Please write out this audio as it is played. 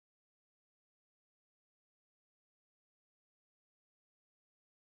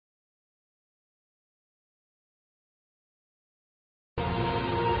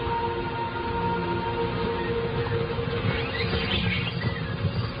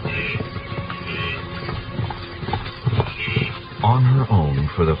On her own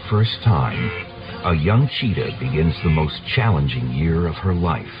for the first time, a young cheetah begins the most challenging year of her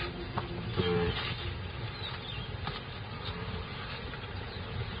life.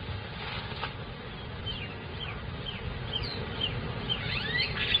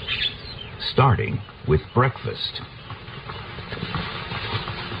 Starting with breakfast.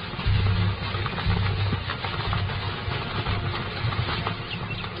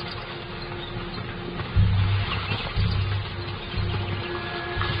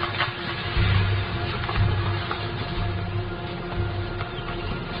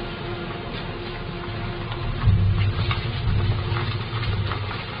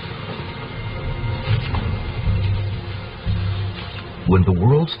 When the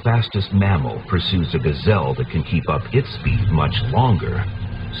world's fastest mammal pursues a gazelle that can keep up its speed much longer,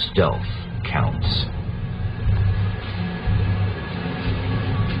 stealth counts.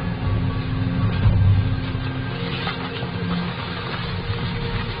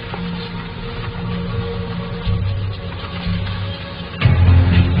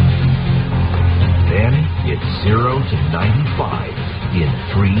 Then it's 0 to 95 in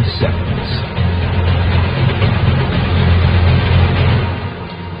 3 seconds.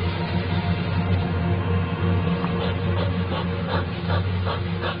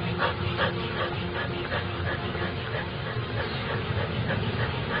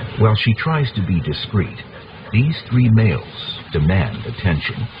 While she tries to be discreet, these 3 males demand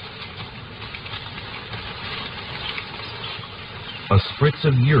attention. A spritz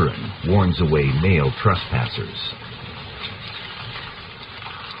of urine warns away male trespassers.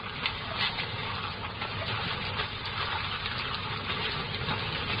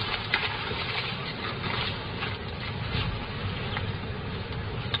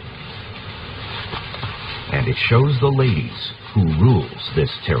 And it shows the ladies who rules this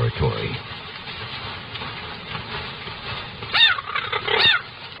territory.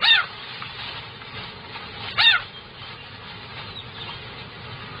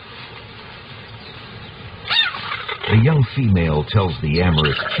 The young female tells the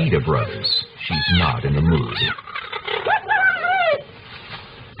amorous cheetah brothers she's not in the mood.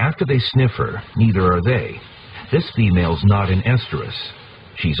 After they sniff her, neither are they. This female's not in estrus.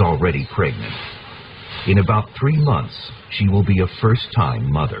 She's already pregnant. In about 3 months, she will be a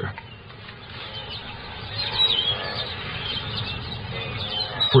first-time mother.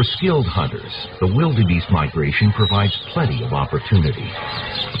 For skilled hunters, the wildebeest migration provides plenty of opportunity.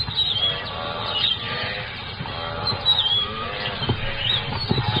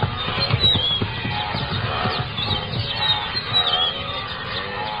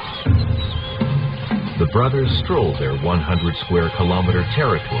 The brothers stroll their 100 square kilometer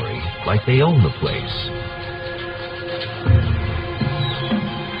territory like they own the place.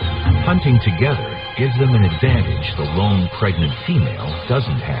 Hunting together gives them an advantage the lone pregnant female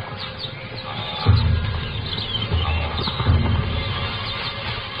doesn't have.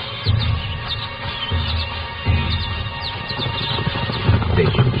 They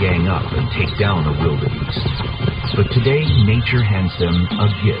can gang up and take down a wildebeest, but today nature hands them a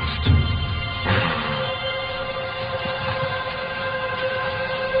gift.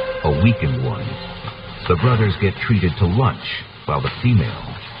 A weakened one. The brothers get treated to lunch while the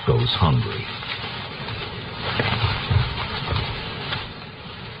female goes hungry.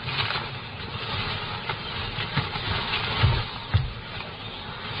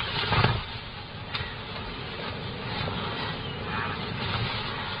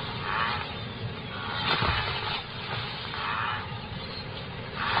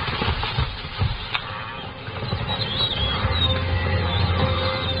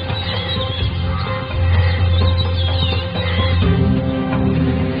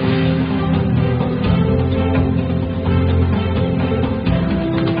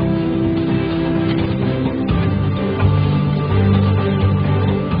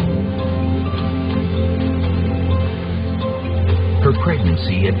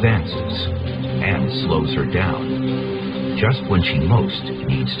 Pregnancy advances and slows her down just when she most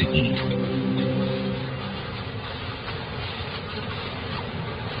needs to eat.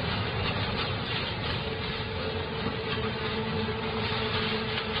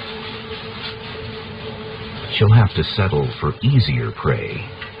 She'll have to settle for easier prey.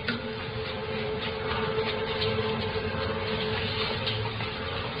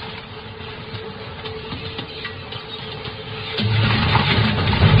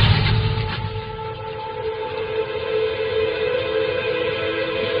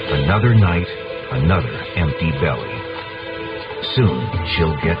 Another night, another empty belly. Soon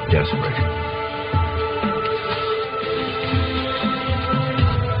she'll get desperate.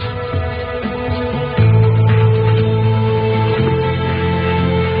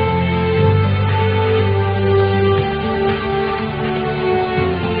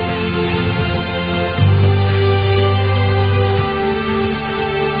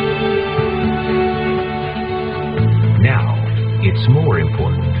 what's more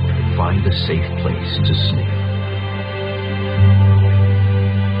important, find a safe place to sleep.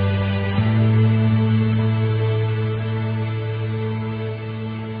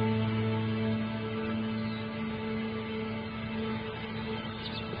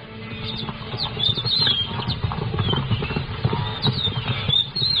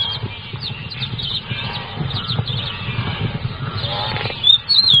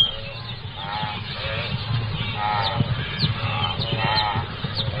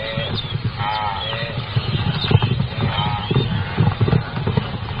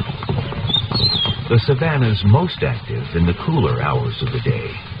 The savannah's most active in the cooler hours of the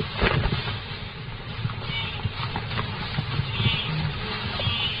day.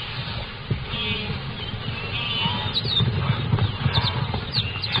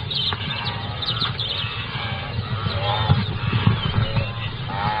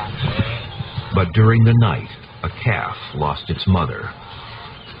 But during the night, a calf lost its mother.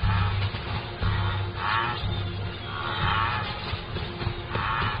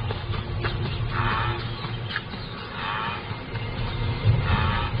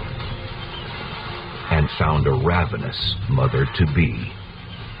 And found a ravenous mother-to-be.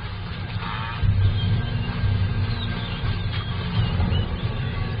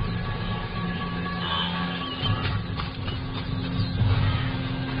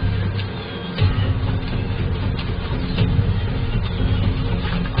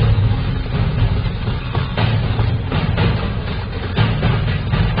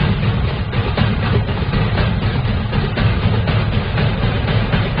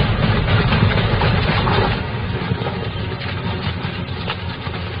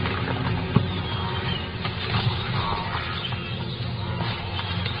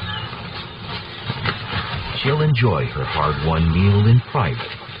 She'll enjoy her hard-won meal in private,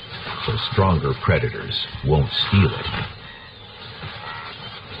 so stronger predators won't steal it.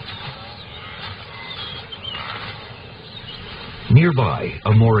 Nearby,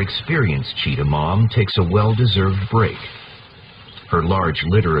 a more experienced cheetah mom takes a well-deserved break. Her large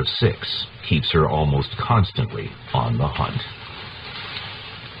litter of 6 keeps her almost constantly on the hunt.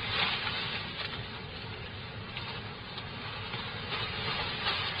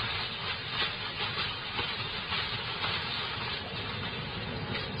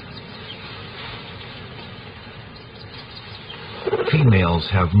 Females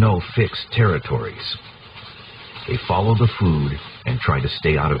have no fixed territories. They follow the food and try to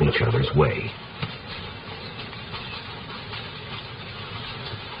stay out of each other's way.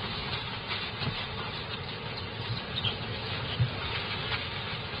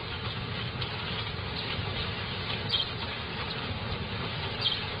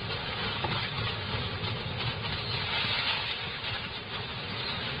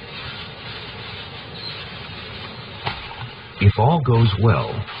 If all goes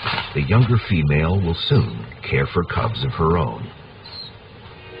well, the younger female will soon care for cubs of her own.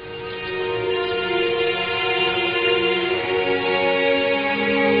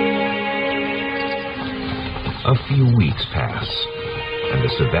 A few weeks pass, and the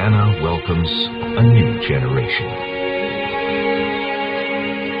savannah welcomes a new generation.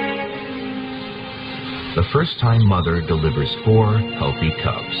 The first-time mother delivers 4 healthy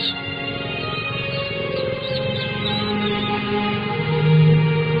cubs.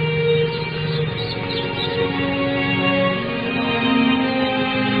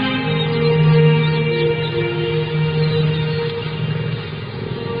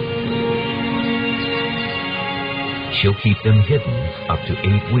 She'll keep them hidden up to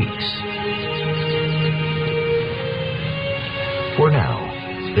 8 weeks. For now,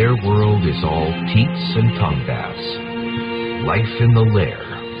 their world is all teats and tongue baths. Life in the lair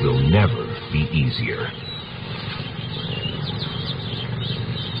will never be easier.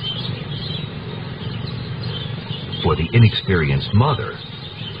 For the inexperienced mother,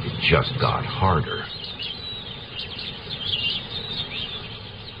 it just got harder.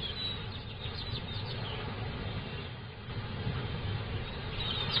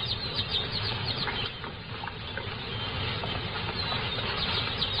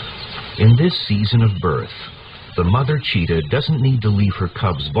 In this season of birth, the mother cheetah doesn't need to leave her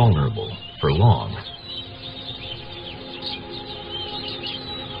cubs vulnerable for long.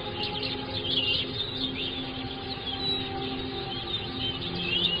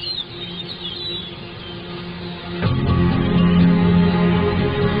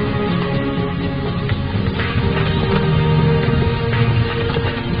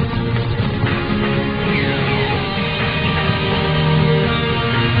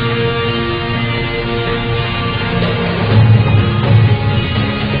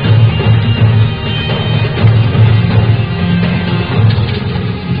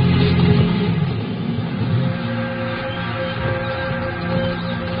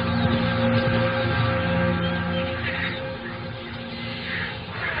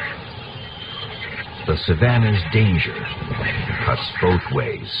 The savanna's danger cuts both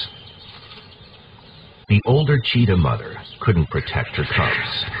ways. The older cheetah mother couldn't protect her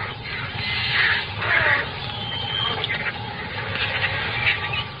cubs.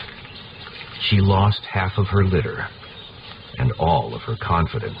 She lost half of her litter and all of her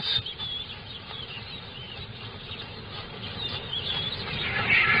confidence.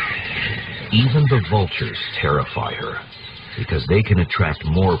 Even the vultures terrify her because they can attract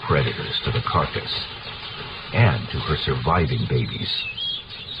more predators to the carcass and to her surviving babies.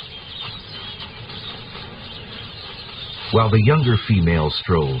 While the younger female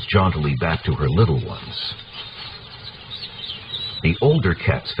strolls jauntily back to her little ones, the older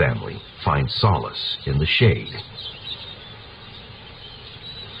cat's family finds solace in the shade.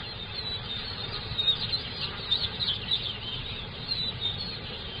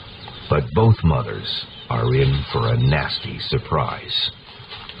 But both mothers are in for a nasty surprise.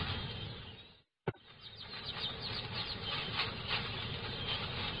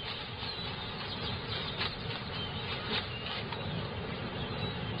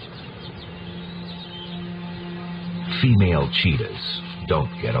 Female cheetahs don't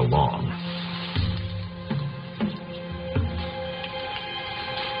get along.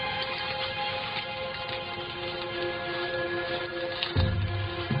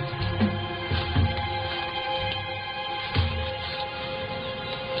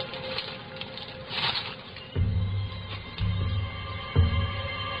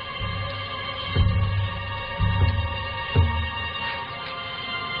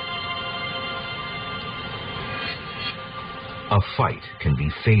 A fight can be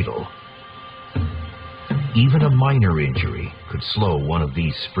fatal. Even a minor injury could slow one of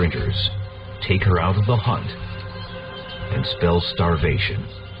these sprinters, take her out of the hunt, and spell starvation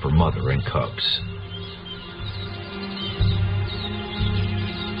for mother and cubs.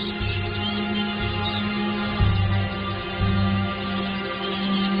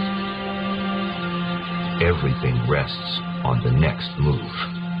 Everything rests on the next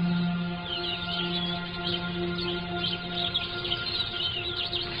move.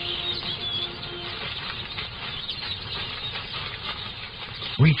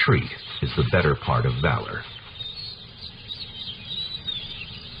 Retreat is the better part of valor.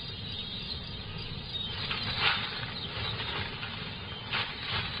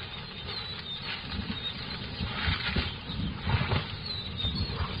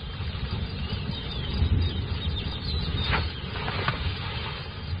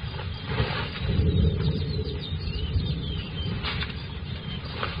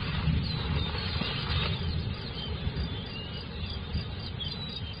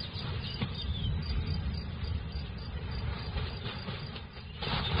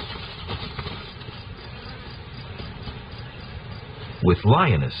 With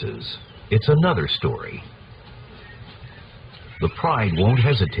lionesses, it's another story. The pride won't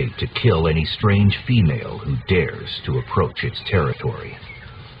hesitate to kill any strange female who dares to approach its territory.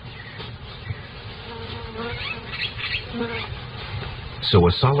 So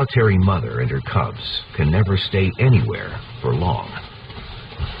a solitary mother and her cubs can never stay anywhere for long.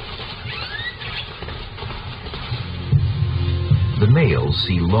 The males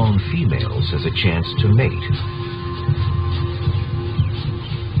see lone females as a chance to mate.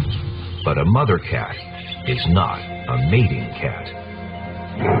 But a mother cat is not a mating cat.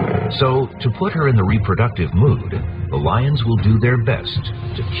 So, to put her in the reproductive mood, the lions will do their best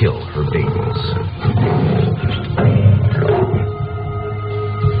to kill her babies.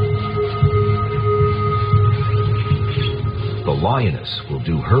 The lioness will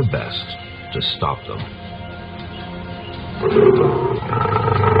do her best to stop them.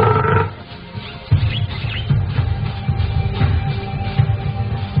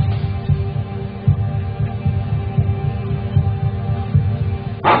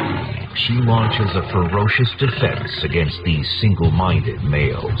 She launches a ferocious defense against these single-minded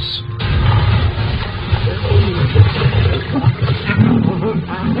males.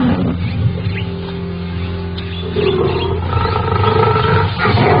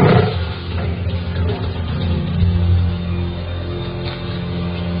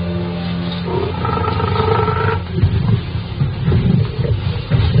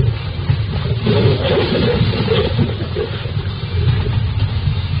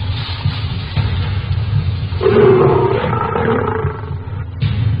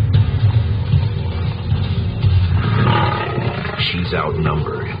 She's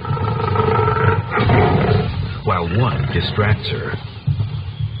outnumbered. While one distracts her,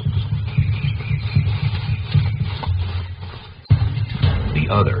 the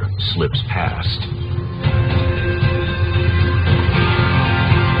other slips past.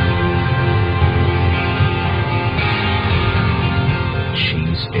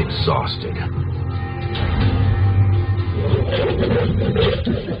 exhausted.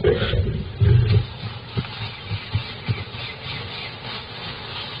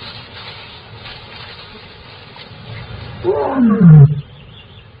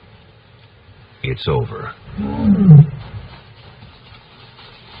 It's over.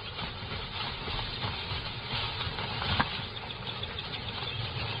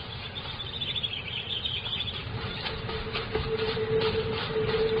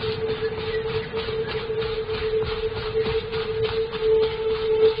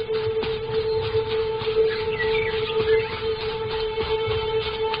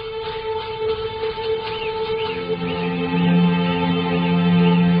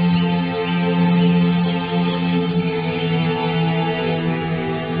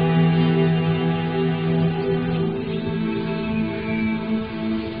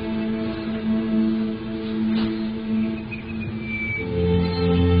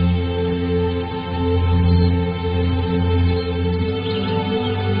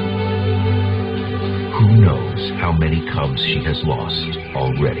 How many cubs she has lost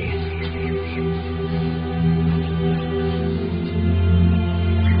already.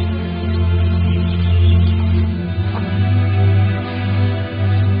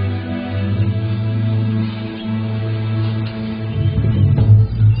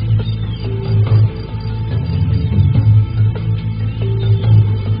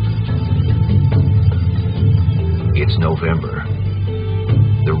 It's November.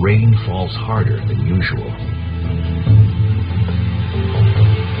 The rain falls harder than usual.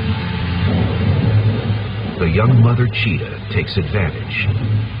 The young mother cheetah takes advantage,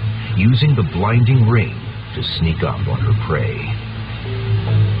 using the blinding rain to sneak up on her prey.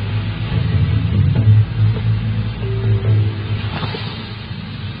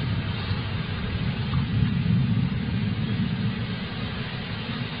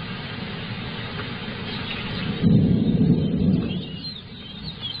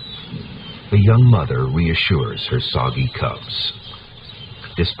 The young mother reassures her soggy cubs.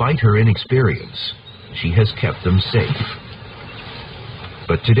 Despite her inexperience, she has kept them safe.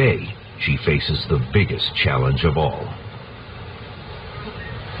 But today, she faces the biggest challenge of all.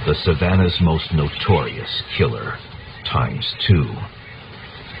 The savannah's most notorious killer, ×2.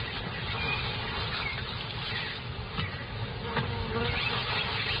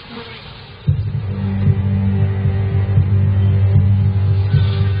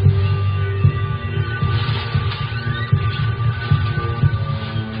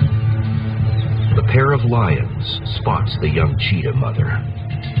 The pair of lions spots the young cheetah mother.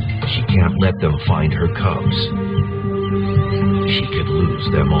 She can't let them find her cubs. She could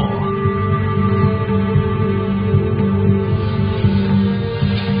lose them all.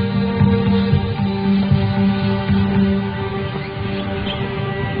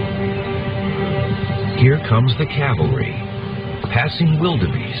 Here comes the cavalry. Passing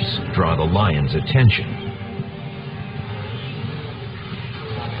wildebeests draw the lion's attention.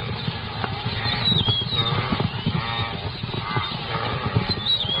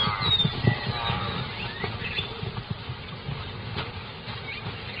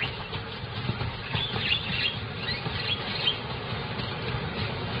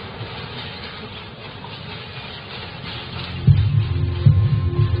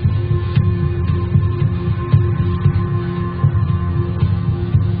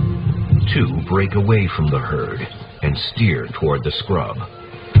 Two break away from the herd and steer toward the scrub,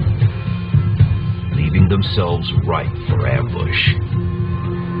 leaving themselves ripe for ambush,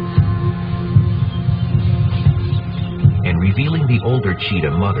 and revealing the older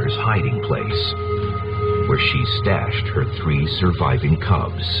cheetah mother's hiding place, where she stashed her 3 surviving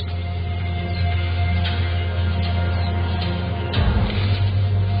cubs.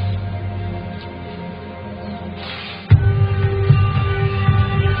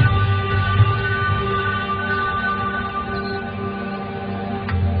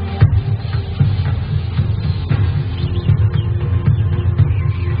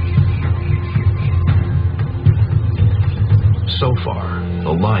 So far, the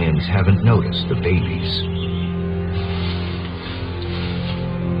lions haven't noticed the babies.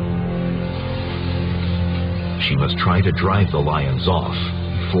 She must try to drive the lions off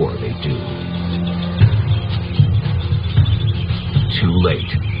before they do. Too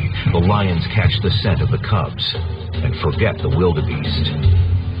late. The lions catch the scent of the cubs and forget the wildebeest.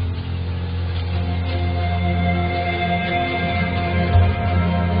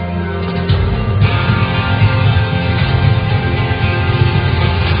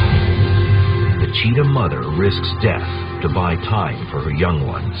 Cheetah mother risks death to buy time for her young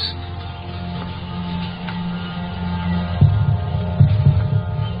ones.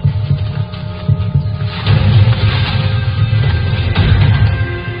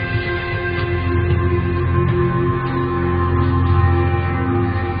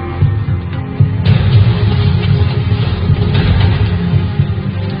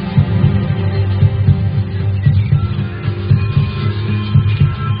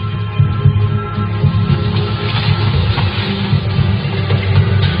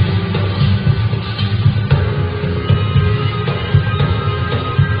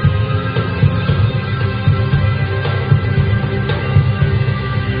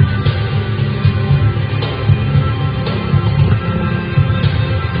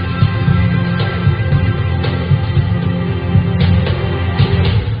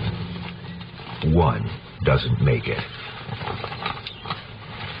 doesn't make it.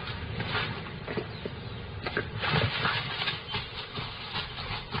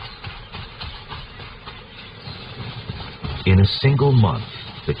 In a single month,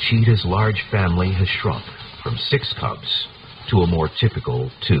 the cheetah's large family has shrunk from 6 cubs to a more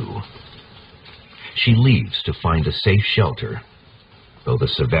typical 2. She leaves to find a safe shelter, though the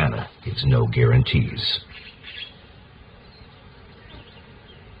savannah gives no guarantees.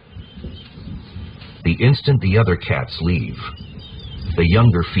 The instant the other cats leave, the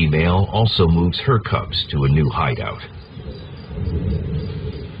younger female also moves her cubs to a new hideout.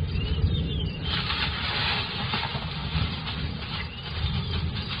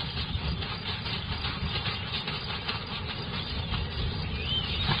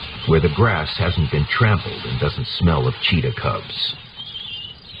 Where the grass hasn't been trampled and doesn't smell of cheetah cubs.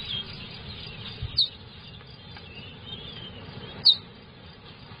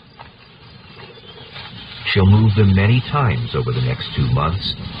 She'll move them many times over the next 2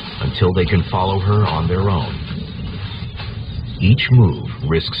 months until they can follow her on their own. Each move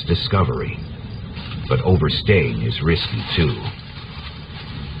risks discovery, but overstaying is risky too.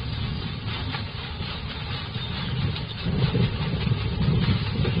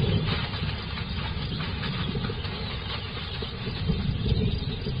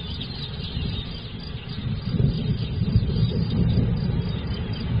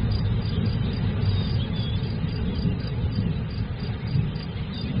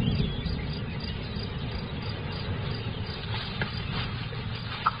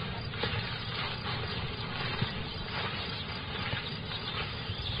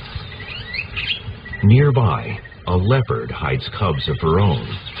 Nearby, a leopard hides cubs of her own.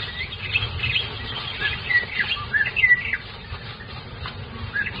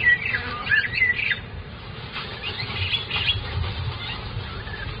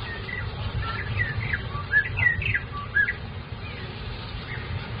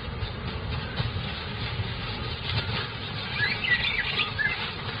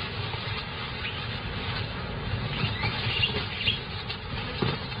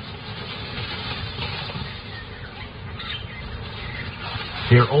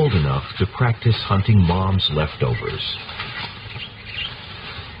 They're old enough to practice hunting Mom's leftovers.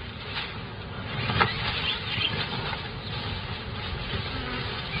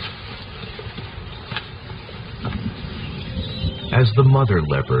 As the mother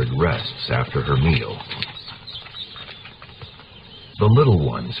leopard rests after her meal, the little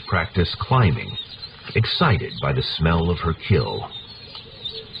ones practice climbing, excited by the smell of her kill.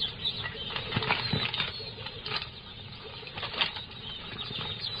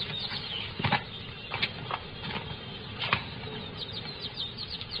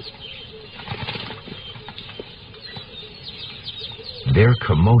 Their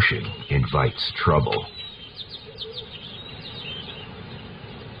commotion invites trouble.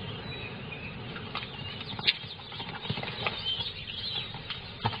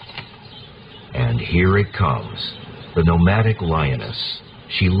 And here it comes, the nomadic lioness.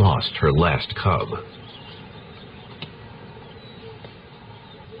 She lost her last cub.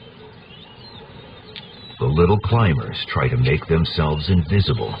 The little climbers try to make themselves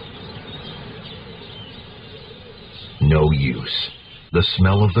invisible. No use. The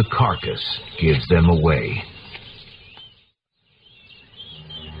smell of the carcass gives them away.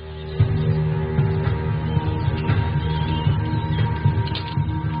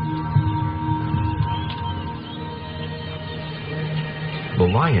 The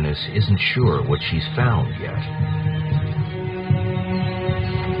lioness isn't sure what she's found yet.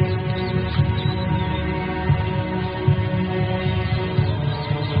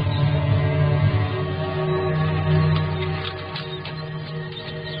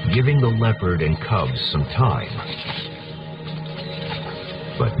 Giving the leopard and cubs some time,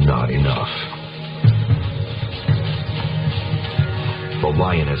 but not enough. The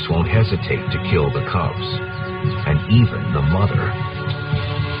lioness won't hesitate to kill the cubs, and even the mother.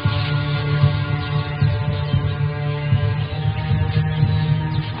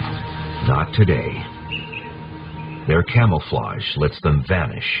 Not today. Their camouflage lets them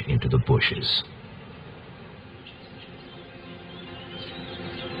vanish into the bushes.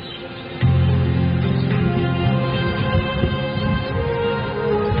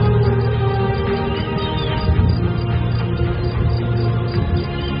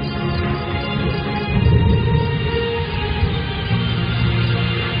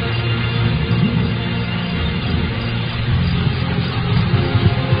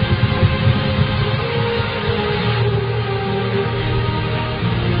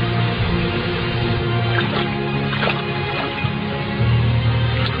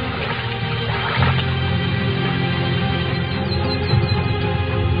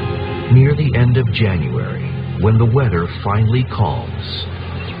 January, when the weather finally calms.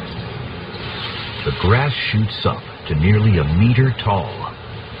 The grass shoots up to nearly a meter tall.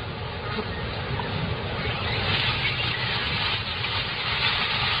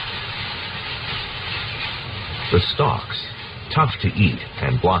 The stalks, tough to eat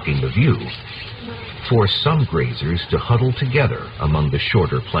and blocking the view, force some grazers to huddle together among the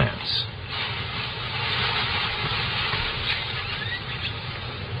shorter plants.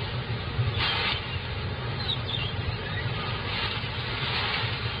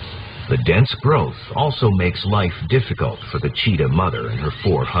 The dense growth also makes life difficult for the cheetah mother and her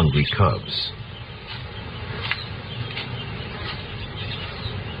 4 hungry cubs.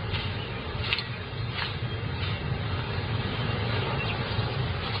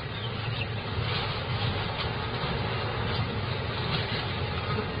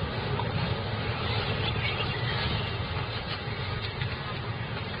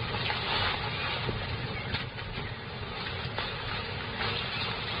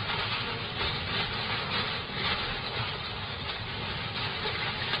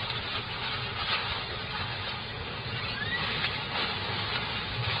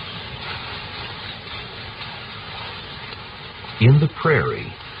 In the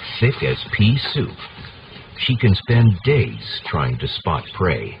prairie, thick as pea soup, she can spend days trying to spot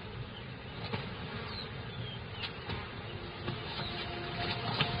prey.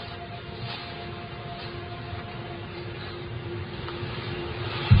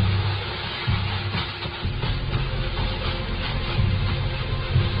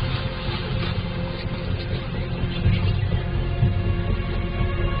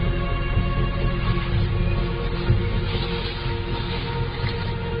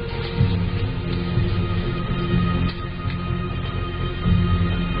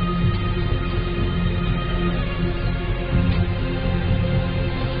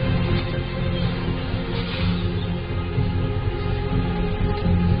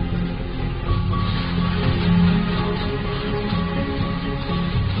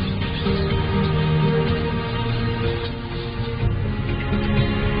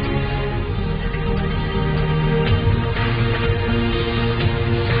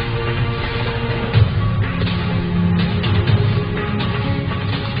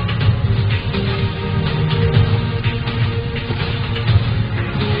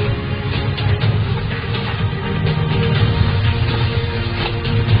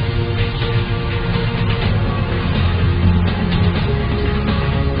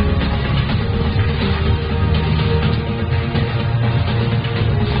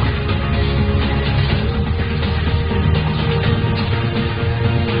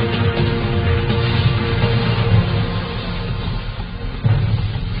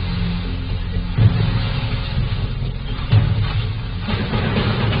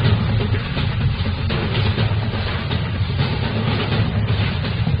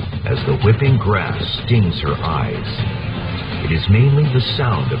 Whipping grass stings her eyes. It is mainly the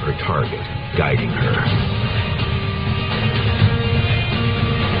sound of her target guiding her.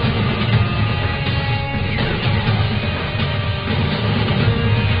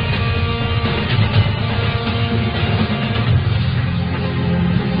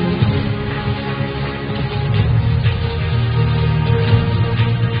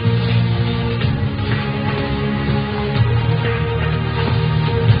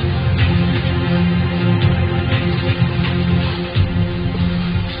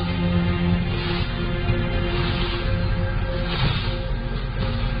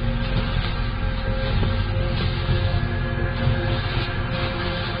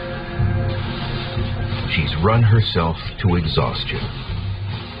 Run herself to exhaustion,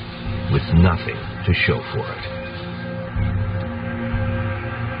 with nothing to show for it.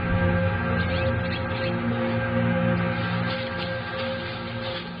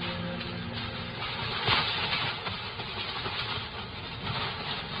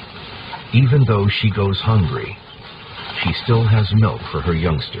 Even though she goes hungry, she still has milk for her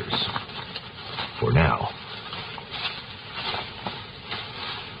youngsters, for now.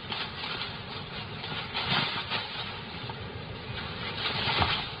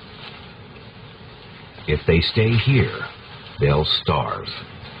 If they stay here, they'll starve.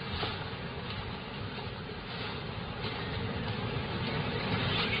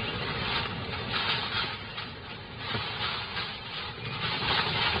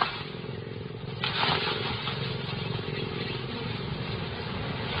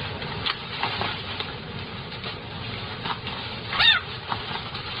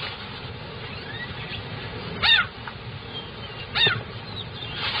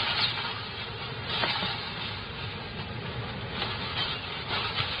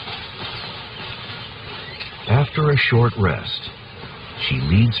 a short rest, she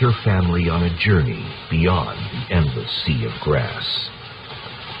leads her family on a journey beyond the endless sea of grass.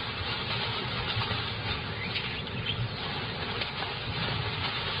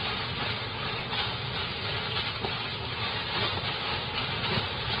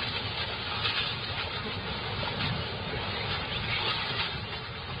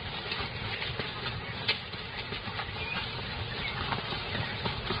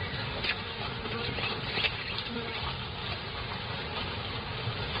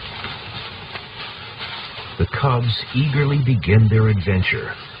 The cubs eagerly begin their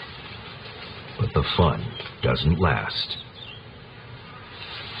adventure, but the fun doesn't last.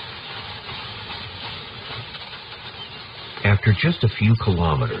 After just a few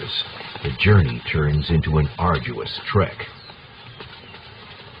kilometers, the journey turns into an arduous trek.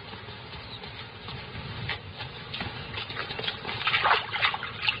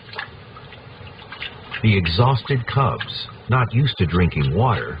 The exhausted cubs, not used to drinking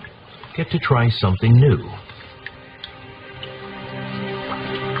water, get to try something new.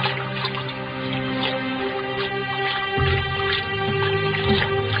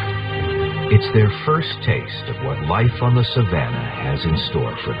 It's their first taste of what life on the savannah has in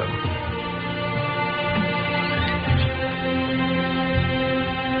store for them.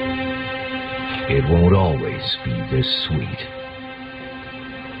 It won't always be this sweet.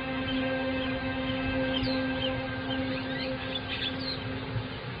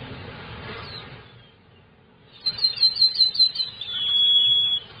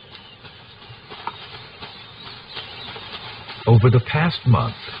 Over the past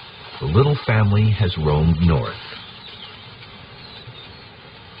month, the little family has roamed north.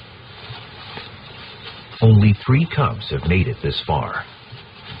 Only 3 cubs have made it this far,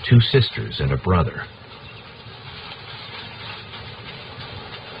 2 sisters and a brother.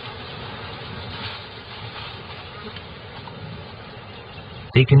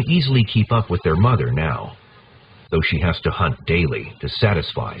 They can easily keep up with their mother now, though she has to hunt daily to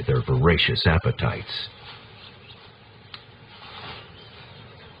satisfy their voracious appetites.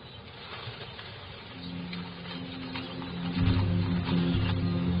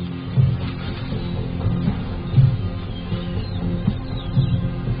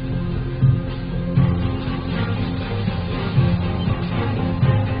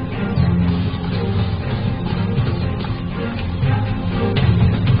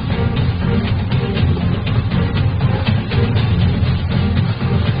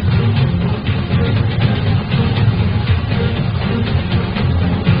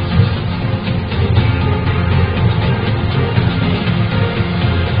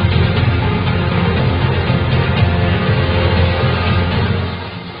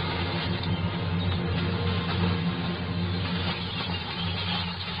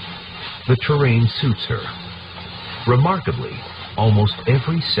 The terrain suits her. Remarkably, almost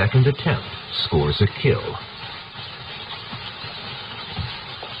every second attempt scores a kill.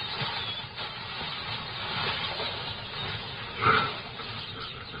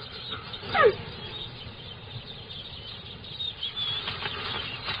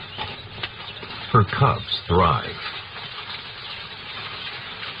 Her cubs thrive.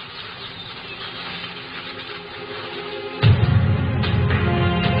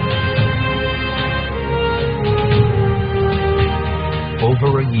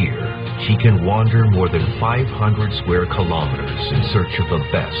 Over a year, she can wander more than 500 square kilometers in search of the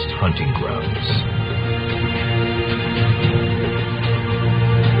best hunting grounds.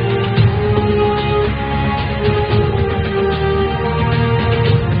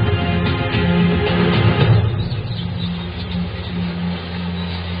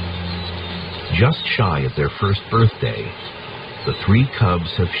 Just shy of their first birthday, the 3 cubs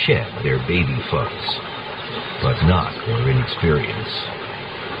have shed their baby fuzz, but not their inexperience.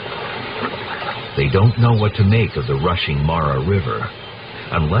 They don't know what to make of the rushing Mara River.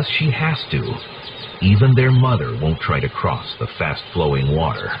 Unless she has to, even their mother won't try to cross the fast-flowing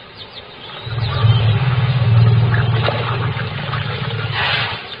water.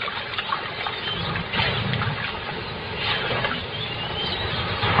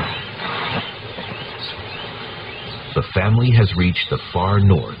 The family has reached the far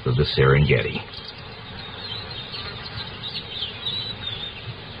north of the Serengeti.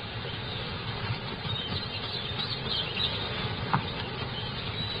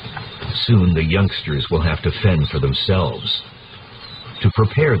 Soon the youngsters will have to fend for themselves. To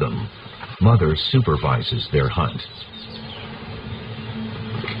prepare them, Mother supervises their hunt.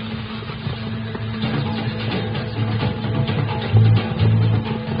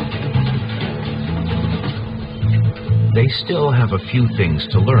 They still have a few things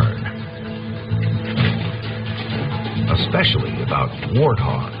to learn. especially about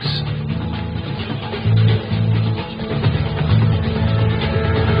warthogs.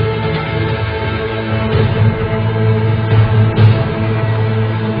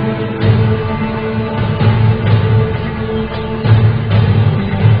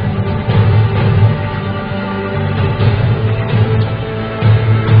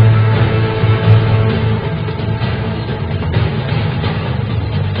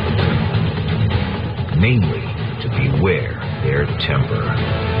 Mainly to beware their temper.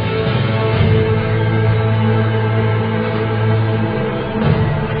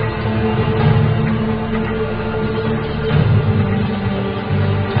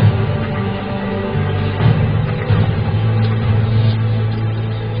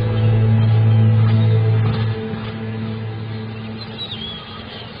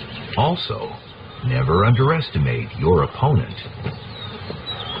 Also, never underestimate your opponent.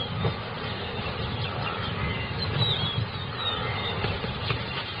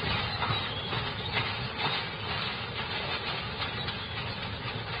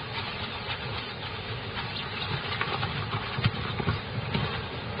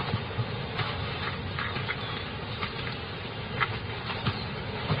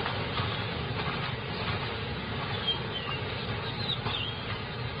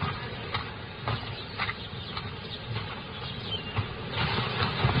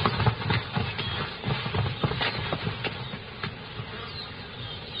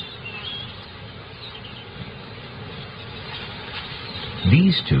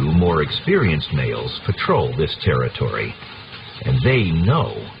 These two more experienced males patrol this territory, and they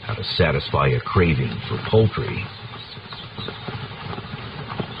know how to satisfy a craving for poultry.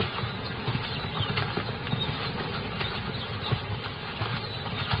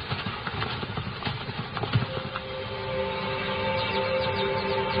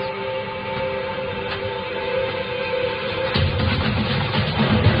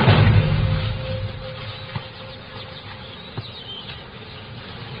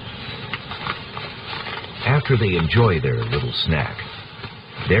 After they enjoy their little snack,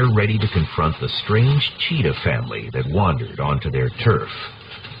 they're ready to confront the strange cheetah family that wandered onto their turf.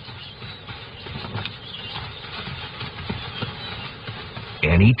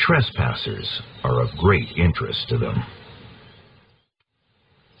 Any trespassers are of great interest to them.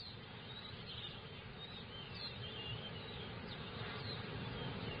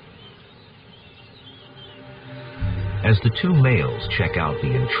 As the two males check out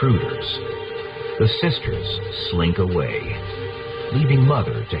the intruders, the sisters slink away, leaving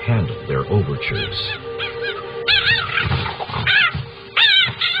Mother to handle their overtures.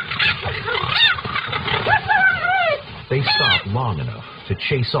 They stop long enough to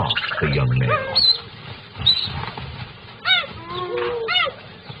chase off the young male.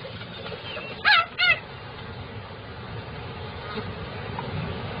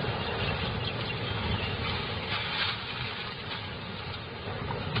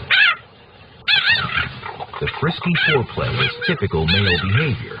 The frisky foreplay is typical male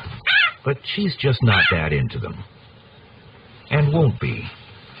behavior, but she's just not that into them. And won't be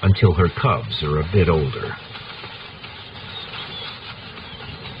until her cubs are a bit older.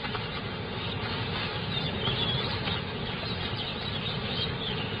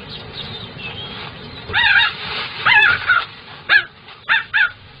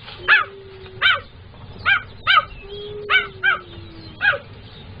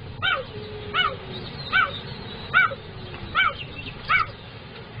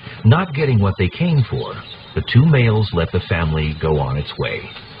 Not getting what they came for, the two males let the family go on its way.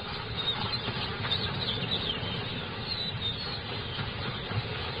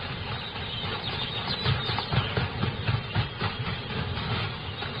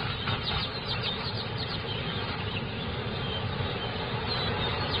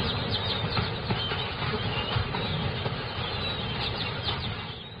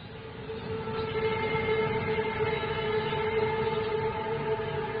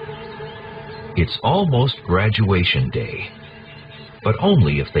 It's almost graduation day, but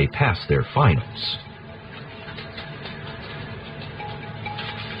only if they pass their finals.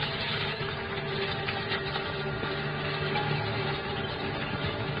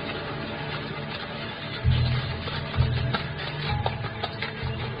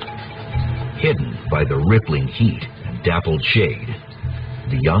 Hidden by the rippling heat and dappled shade,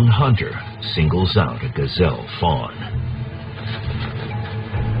 the young hunter singles out a gazelle fawn.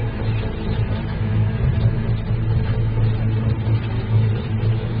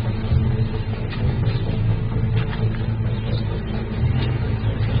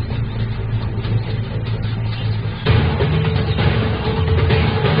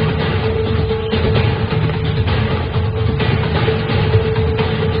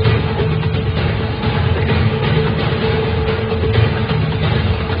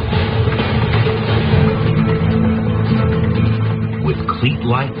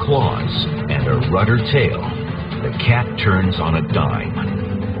 claw-like claws and a rudder tail, the cat turns on a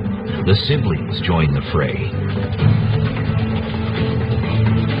dime. The siblings join the fray.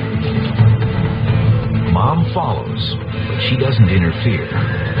 Mom follows, but she doesn't interfere.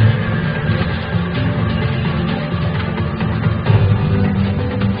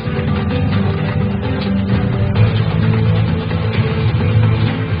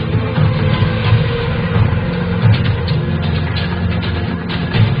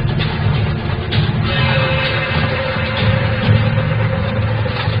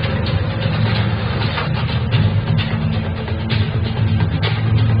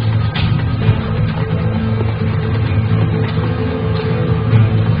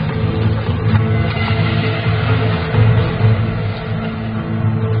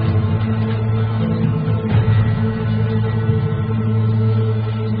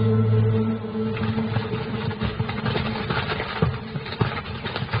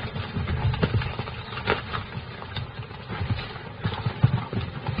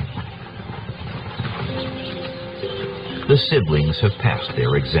 The siblings have passed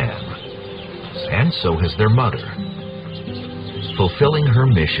their exam, and so has their mother. Fulfilling her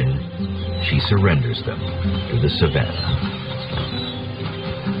mission, she surrenders them to the savannah.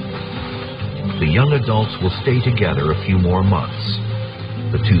 The young adults will stay together a few more months.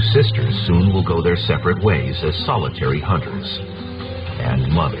 The two sisters soon will go their separate ways as solitary hunters and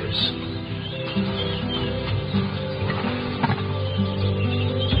mothers.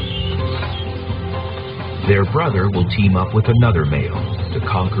 Their brother will team up with another male to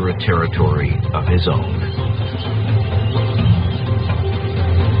conquer a territory of his own.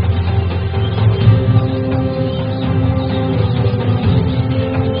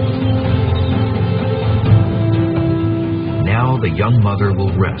 Now the young mother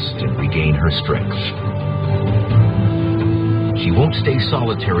will rest and regain her strength. She won't stay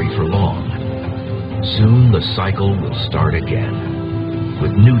solitary for long. Soon the cycle will start again,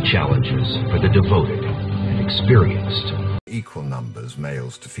 with new challenges for the devoted and experienced. Equal numbers,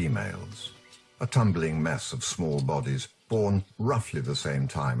 males to females. A tumbling mess of small bodies born roughly the same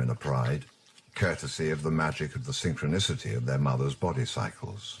time in a pride, courtesy of the magic of the synchronicity of their mothers' body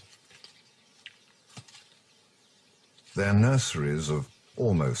cycles. Their nurseries of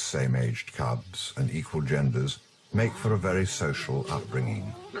almost same-aged cubs and equal genders make for a very social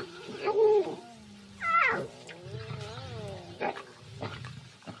upbringing.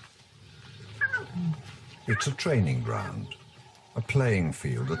 It's a training ground, a playing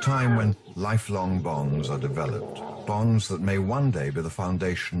field, a time when lifelong bonds are developed, bonds that may one day be the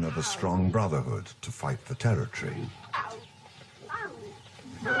foundation of a strong brotherhood to fight for territory.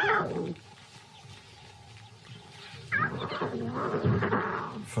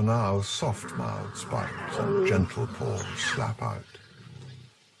 For now, soft mouths bite and gentle paws slap out.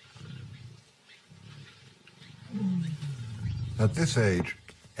 At this age,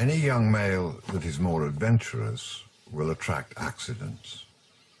 any young male that is more adventurous will attract accidents.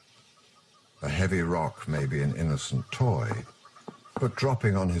 A heavy rock may be an innocent toy, but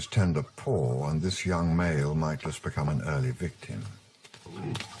dropping on his tender paw and this young male might just become an early victim.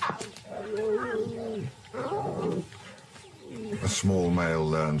 A small male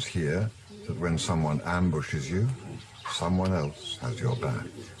learns here that when someone ambushes you, someone else has your back.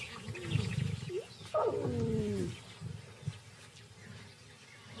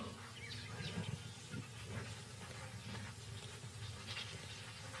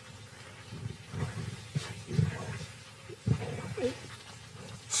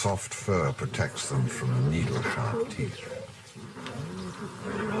 Soft fur protects them from needle-sharp teeth.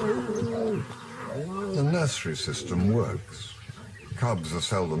 The nursery system works. Cubs are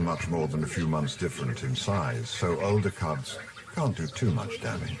seldom much more than a few months different in size, so older cubs can't do too much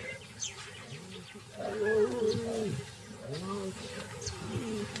damage.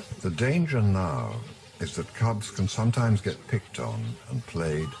 The danger now is that cubs can sometimes get picked on and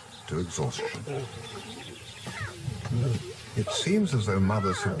played to exhaustion. It seems as though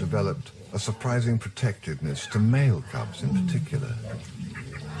mothers have developed a surprising protectiveness to male cubs in particular,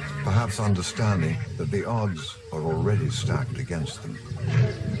 perhaps understanding that the odds are already stacked against them.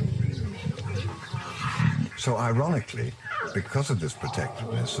 So ironically, because of this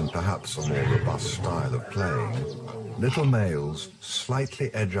protectiveness and perhaps a more robust style of playing, little males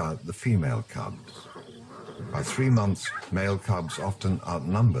slightly edge out the female cubs. By 3 months, male cubs often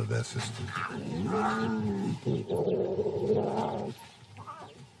outnumber their sisters.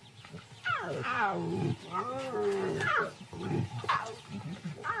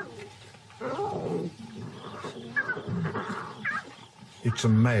 It's a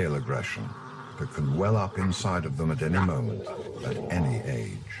male aggression, that can well up inside of them at any moment, at any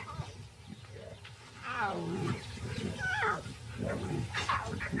age.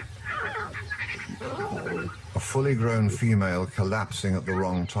 A fully grown female collapsing at the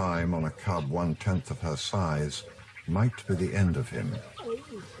wrong time on a cub 1/10 of her size might be the end of him.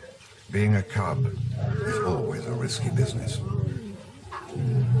 Being a cub is always a risky business.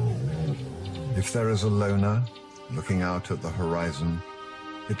 If there is a loner looking out at the horizon,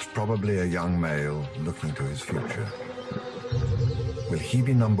 it's probably a young male looking to his future. Will he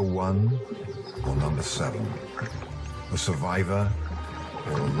be number 1 or number 7? A survivor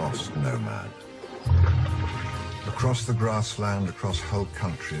or a lost nomad? Across the grassland, across whole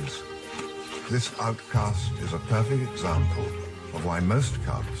countries, this outcast is a perfect example of why most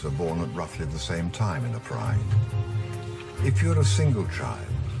cubs are born at roughly the same time in a pride. If you're a single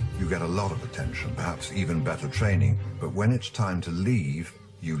child, you get a lot of attention, perhaps even better training, but when it's time to leave,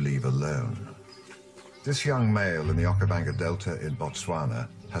 you leave alone. This young male in the Okavango Delta in Botswana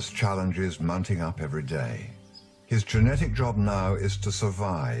has challenges mounting up every day. His genetic job now is to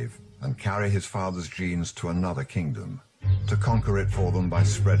survive and carry his father's genes to another kingdom, to conquer it for them by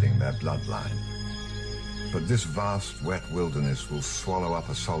spreading their bloodline. But this vast, wet wilderness will swallow up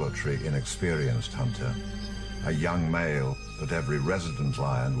a solitary, inexperienced hunter, a young male that every resident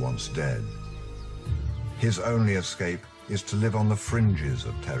lion wants dead. His only escape is to live on the fringes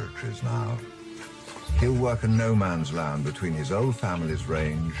of territories now. He'll work a no-man's land between his old family's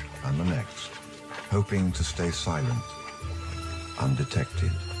range and the next, hoping to stay silent,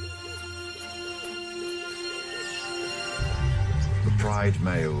 undetected. The pride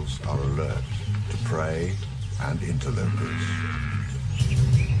males are alert to prey and interlopers.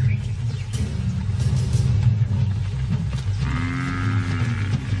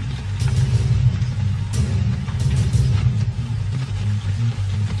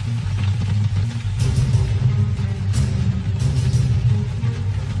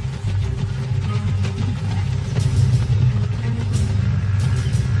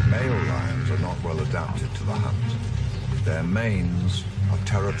 Their manes are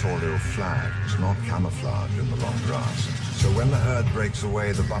territorial flags, not camouflage in the long grass. So when the herd breaks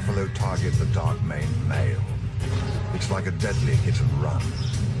away, the buffalo target the dark-maned male. It's like a deadly hit and run.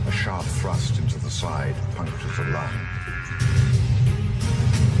 A sharp thrust into the side punctures a lung.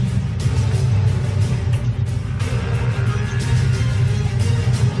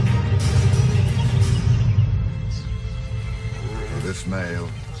 For this male,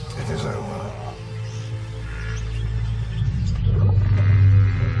 it is over.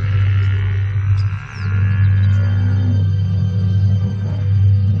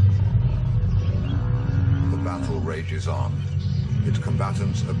 Rages on, its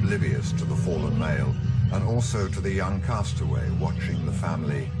combatants oblivious to the fallen male and also to the young castaway watching the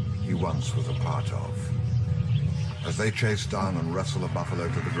family he once was a part of. As they chase down and wrestle a buffalo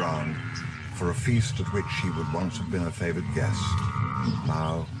to the ground for a feast at which he would once have been a favored guest,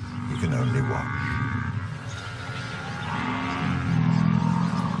 now he can only watch.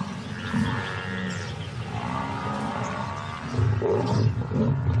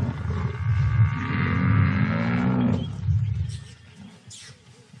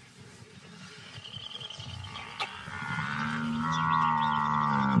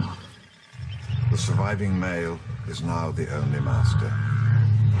 The surviving male is now the only master.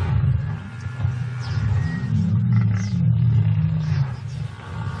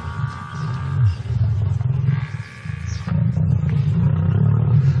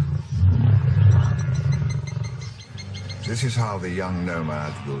 This is how the young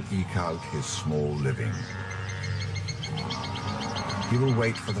nomad will eke out his small living. He will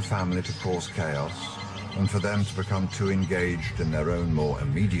wait for the family to cause chaos and for them to become too engaged in their own more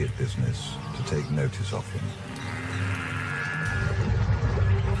immediate business to take notice of him.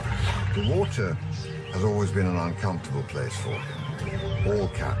 The water has always been an uncomfortable place for him. All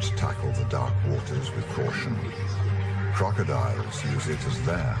cats tackle the dark waters with caution. Crocodiles use it as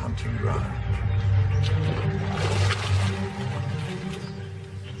their hunting ground.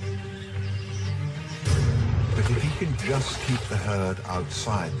 But if he can just keep the herd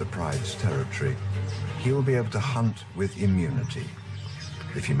outside the pride's territory, he will be able to hunt with immunity.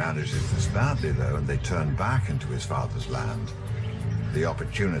 If he manages this badly, though, and they turn back into his father's land, the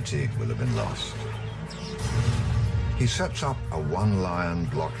opportunity will have been lost. He sets up a one-lion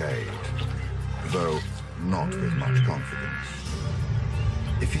blockade, though not with much confidence.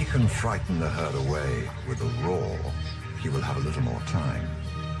 If he can frighten the herd away with a roar, he will have a little more time.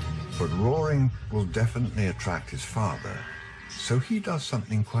 But roaring will definitely attract his father, so he does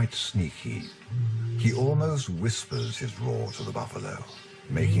something quite sneaky. He almost whispers his roar to the buffalo.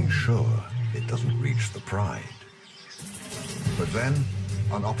 making sure it doesn't reach the pride. But then,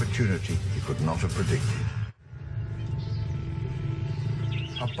 an opportunity he could not have predicted.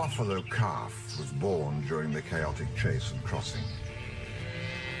 A buffalo calf was born during the chaotic chase and crossing.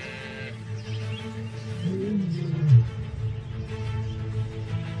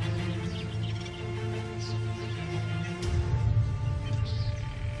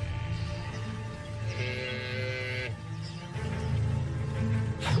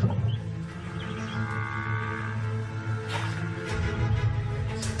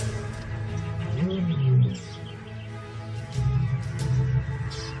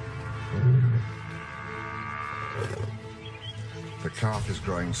 The calf is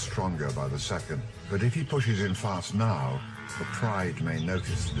growing stronger by the second, but if he pushes in fast now, the pride may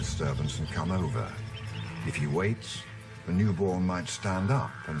notice the disturbance and come over. If he waits, the newborn might stand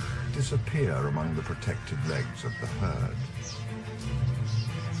up and disappear among the protected legs of the herd.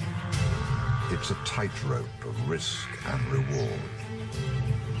 It's a tightrope of risk and reward.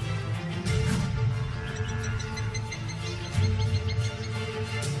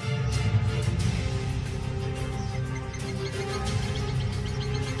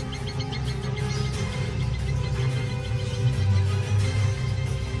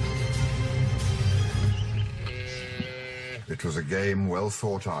 It was a game well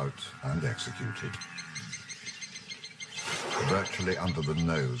thought out and executed. Virtually under the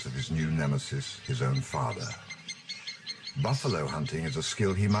nose of his new nemesis, his own father. Buffalo hunting is a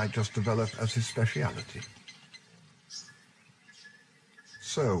skill he might just develop as his speciality.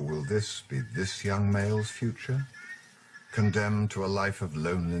 So will this be this young male's future? Condemned to a life of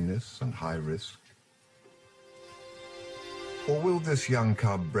loneliness and high risk? Or will this young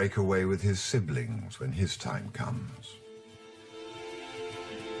cub break away with his siblings when his time comes?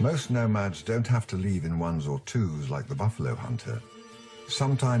 Most nomads don't have to leave in ones or twos like the buffalo hunter.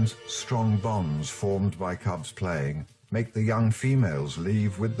 Sometimes strong bonds formed by cubs playing make the young females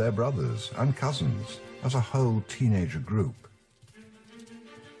leave with their brothers and cousins as a whole teenager group.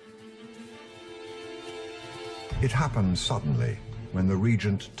 It happens suddenly when the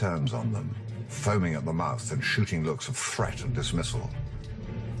regent turns on them, foaming at the mouth and shooting looks of threat and dismissal.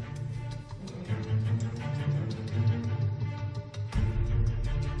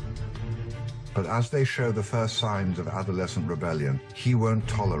 But as they show the first signs of adolescent rebellion, he won't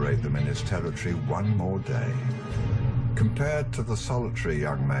tolerate them in his territory one more day. Compared to the solitary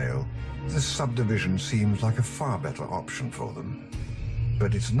young male, this subdivision seems like a far better option for them.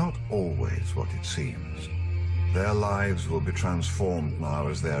 But it's not always what it seems. Their lives will be transformed now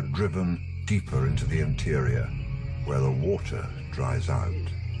as they are driven deeper into the interior, where the water dries out.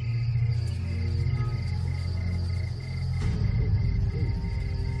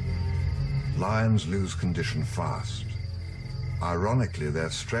 Lions lose condition fast. Ironically, their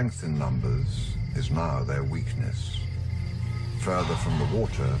strength in numbers is now their weakness. Further from the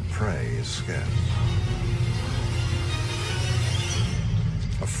water, prey is scarce.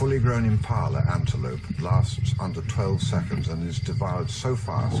 A fully grown impala antelope lasts under 12 seconds and is devoured so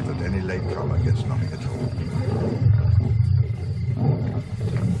fast that any latecomer gets nothing at all.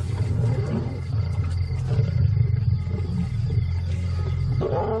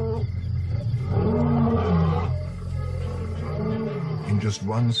 In just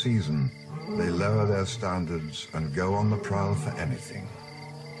one season, they lower their standards and go on the prowl for anything.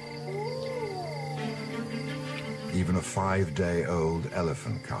 Even a 5-day-old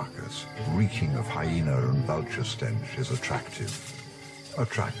elephant carcass, reeking of hyena and vulture stench, is attractive.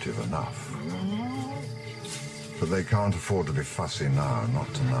 Attractive enough. But they can't afford to be fussy now,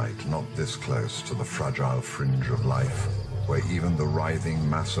 not tonight, not this close to the fragile fringe of life, where even the writhing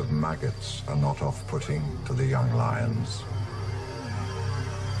mass of maggots are not off-putting to the young lions.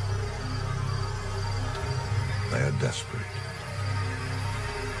 They are desperate.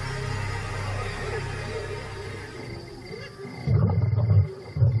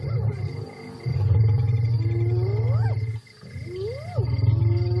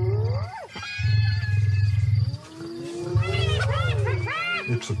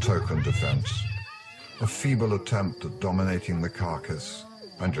 It's a token defense, a feeble attempt at dominating the carcass,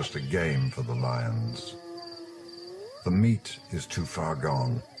 and just a game for the lions. The meat is too far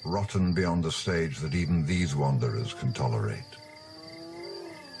gone, rotten beyond the stage that even these wanderers can tolerate.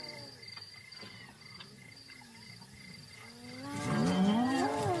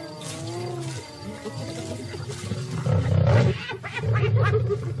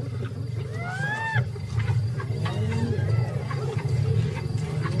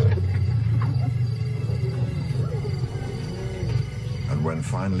 And when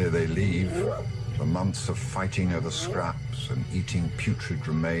finally they leave, after months of fighting over scraps and eating putrid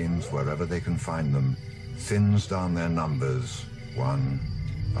remains wherever they can find them, thins down their numbers one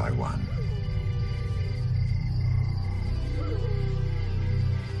by one.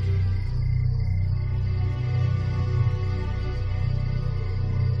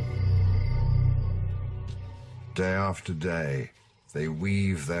 Day after day, they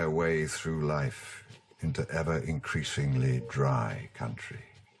weave their way through life into ever-increasingly dry country.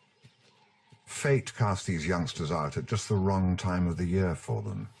 Fate cast these youngsters out at just the wrong time of the year for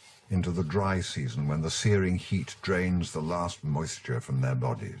them, into the dry season when the searing heat drains the last moisture from their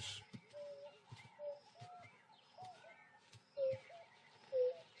bodies.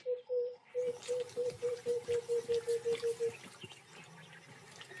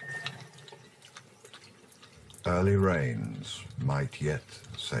 Early rains might yet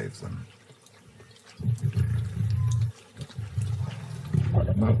save them.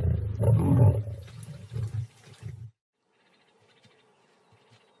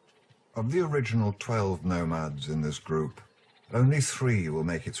 Of the original 12 nomads in this group, only 3 will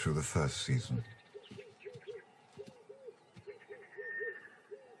make it through the first season.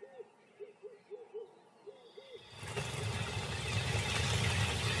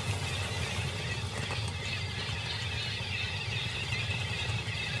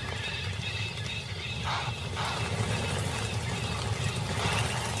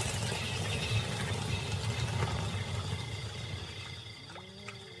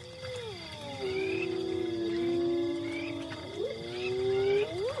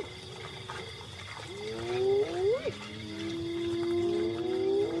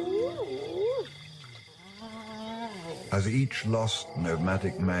 As each lost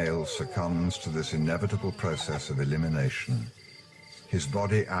nomadic male succumbs to this inevitable process of elimination, his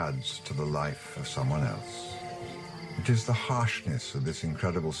body adds to the life of someone else. It is the harshness of this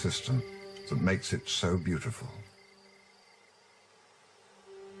incredible system that makes it so beautiful.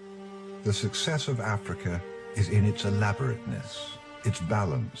 The success of Africa is in its elaborateness, its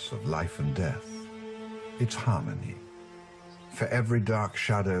balance of life and death, its harmony. For every dark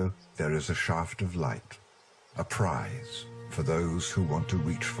shadow, there is a shaft of light, a prize for those who want to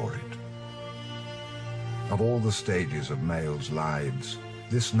reach for it. Of all the stages of males' lives,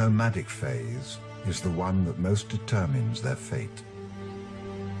 this nomadic phase is the one that most determines their fate.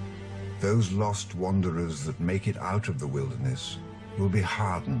 Those lost wanderers that make it out of the wilderness will be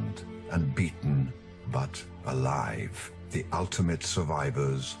hardened and beaten, but alive, the ultimate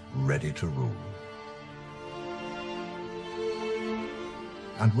survivors ready to rule.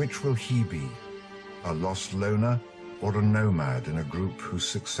 And which will he be? A lost loner or a nomad in a group whose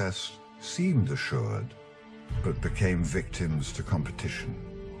success seemed assured, but became victims to competition?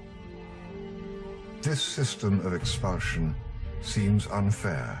 This system of expulsion seems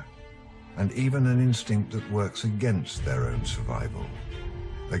unfair, and even an instinct that works against their own survival,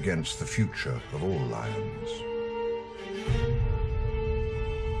 against the future of all lions.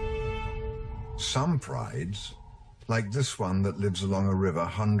 Some prides, like this one that lives along a river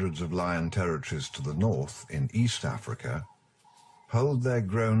hundreds of lion territories to the north in East Africa, hold their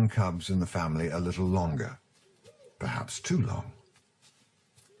grown cubs in the family a little longer, perhaps too long.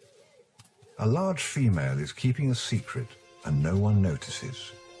 A large female is keeping a secret and no one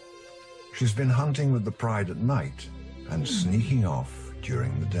notices. She's been hunting with the pride at night and sneaking off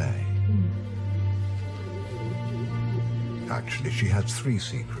during the day. Actually, she has 3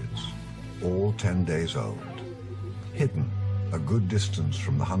 secrets, all 10 days old, hidden a good distance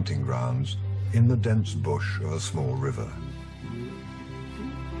from the hunting grounds in the dense bush of a small river.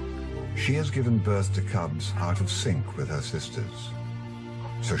 She has given birth to cubs out of sync with her sisters,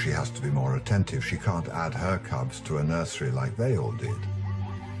 so she has to be more attentive. She can't add her cubs to a nursery like they all did,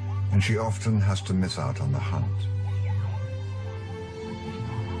 and she often has to miss out on the hunt.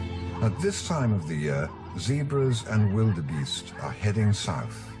 At this time of the year, zebras and wildebeest are heading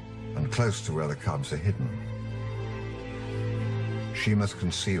south and close to where the cubs are hidden. She must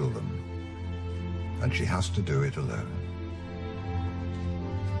conceal them, and she has to do it alone.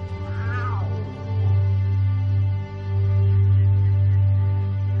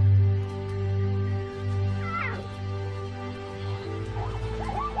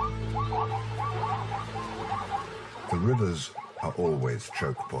 The rivers are always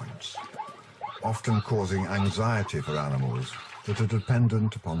choke points, often causing anxiety for animals that are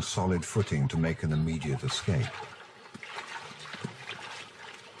dependent upon solid footing to make an immediate escape.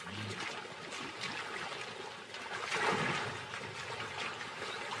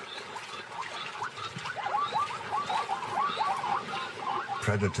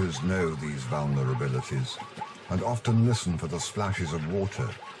 Predators know these vulnerabilities and often listen for the splashes of water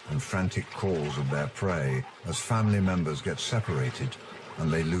and frantic calls of their prey as family members get separated and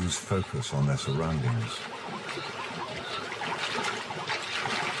they lose focus on their surroundings.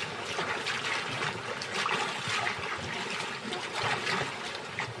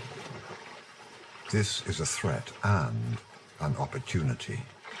 This is a threat and an opportunity.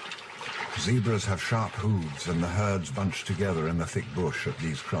 Zebras have sharp hooves and the herds bunch together in the thick bush at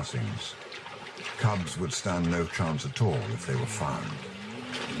these crossings. Cubs would stand no chance at all if they were found.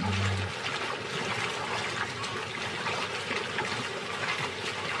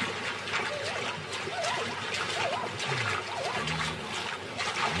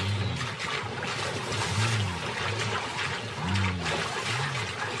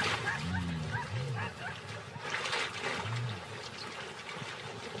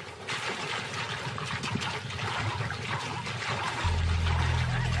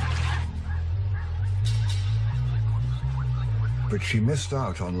 But she missed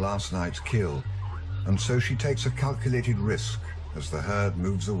out on last night's kill, and so she takes a calculated risk as the herd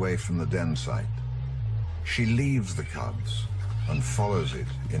moves away from the den site. She leaves the cubs and follows it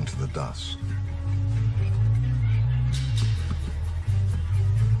into the dusk.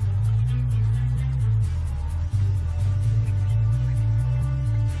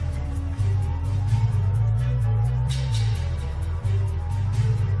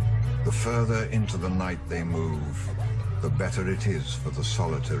 The further into the night they move, the better it is for the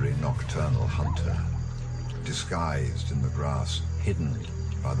solitary nocturnal hunter, disguised in the grass, hidden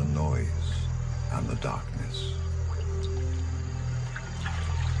by the noise and the darkness.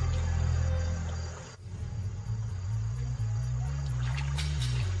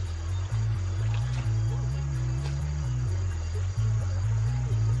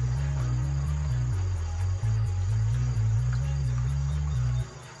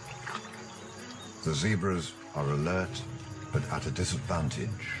 The zebras are alert, but at a disadvantage.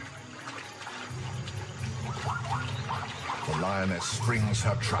 The lioness springs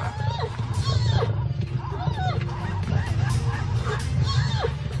her trap.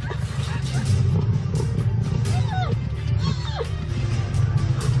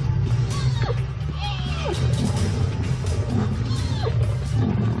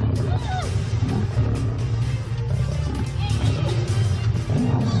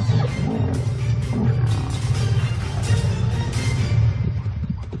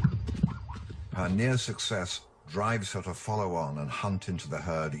 Her near success drives her to follow on and hunt into the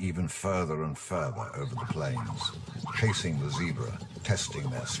herd even further and further over the plains, chasing the zebra, testing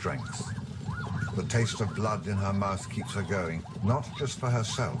their strength. The taste of blood in her mouth keeps her going, not just for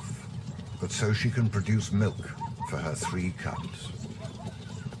herself, but so she can produce milk for her 3 cubs.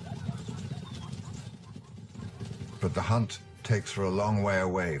 But the hunt takes her a long way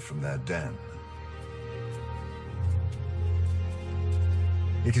away from their den.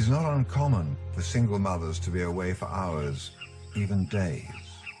 It is not uncommon for single mothers to be away for hours, even days.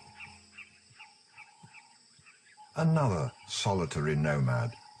 Another solitary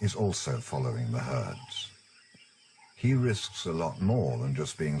nomad is also following the herds. He risks a lot more than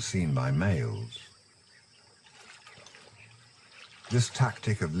just being seen by males. This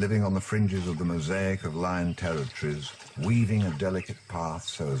tactic of living on the fringes of the mosaic of lion territories, weaving a delicate path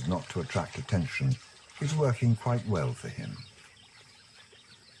so as not to attract attention, is working quite well for him.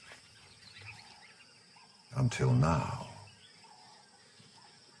 Until now.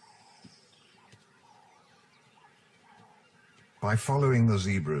 By following the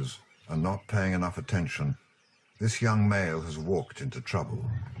zebras and not paying enough attention, this young male has walked into trouble.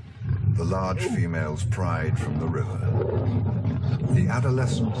 The large females pried from the river. The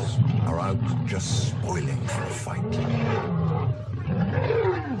adolescents are out just spoiling for a fight.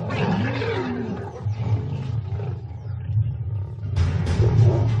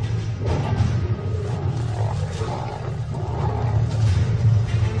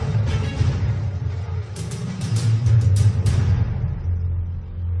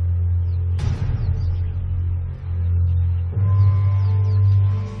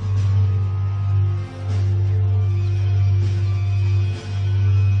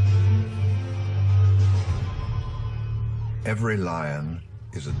 Every lion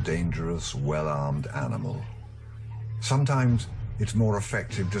is a dangerous, well-armed animal. Sometimes it's more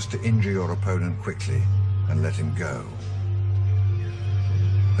effective just to injure your opponent quickly and let him go.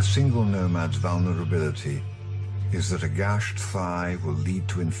 A single nomad's vulnerability is that a gashed thigh will lead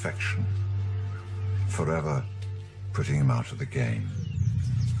to infection, forever putting him out of the game.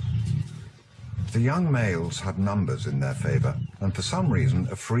 The young males had numbers in their favor, and for some reason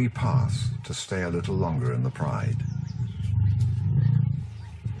a free pass to stay a little longer in the pride.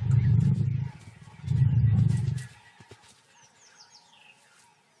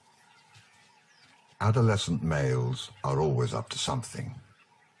 Adolescent males are always up to something.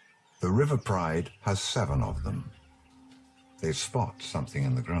 The river pride has 7 of them. They spot something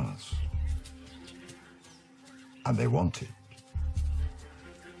in the grass. And they want it.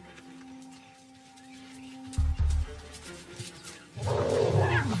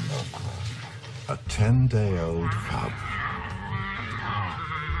 A 10-day-old cub.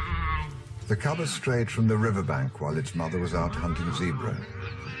 The cub has strayed from the riverbank while its mother was out hunting zebra.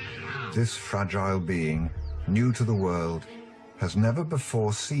 This fragile being, new to the world, has never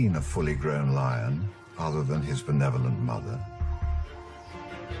before seen a fully grown lion other than his benevolent mother.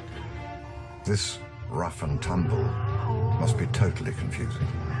 This rough and tumble must be totally confusing.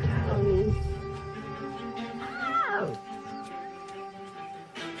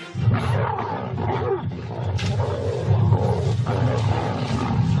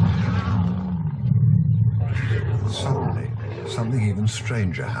 Suddenly, something even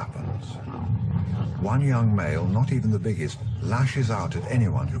stranger happens. One young male, not even the biggest, lashes out at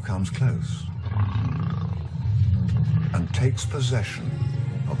anyone who comes close and takes possession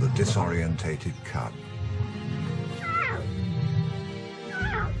of the disorientated cub.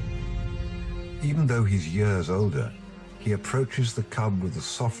 Even though he's years older, he approaches the cub with a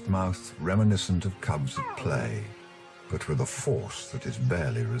soft mouth reminiscent of cubs at play, but with a force that is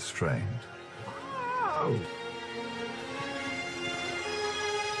barely restrained.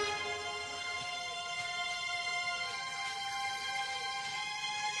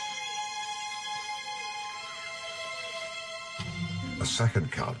 A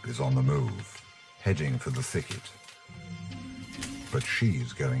second cub is on the move, heading for the thicket. But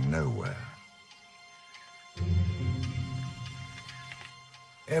she's going nowhere.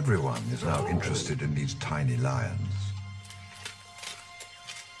 Everyone is now interested in these tiny lions.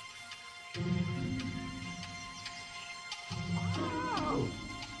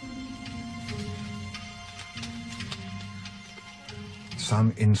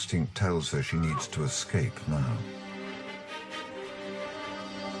 Some instinct tells her she needs to escape now.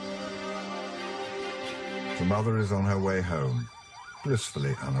 The mother is on her way home,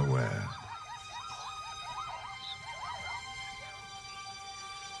 blissfully unaware.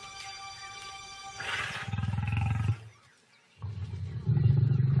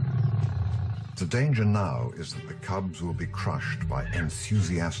 The danger now is that the cubs will be crushed by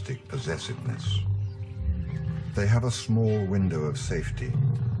enthusiastic possessiveness. They have a small window of safety.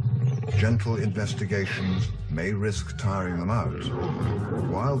 Gentle investigations may risk tiring them out.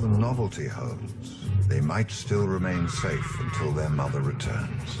 While the novelty holds, they might still remain safe until their mother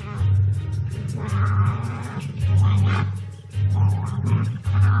returns.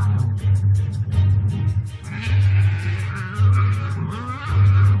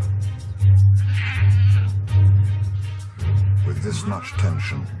 With this much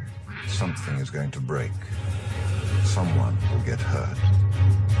tension, something is going to break. Someone will get hurt.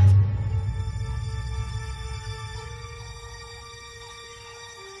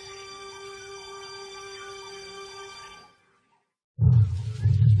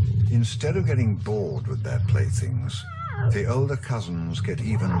 Instead of getting bored with their playthings, the older cousins get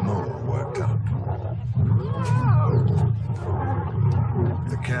even more worked up.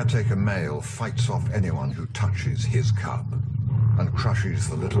 The caretaker male fights off anyone who touches his cub and crushes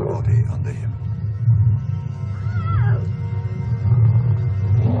the little body under him.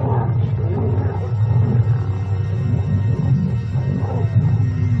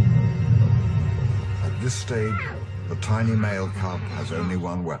 At this stage, the tiny male cub has only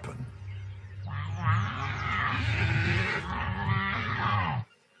one weapon.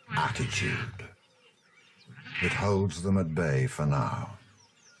 Attitude. It holds them at bay for now.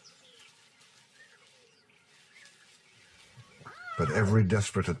 But every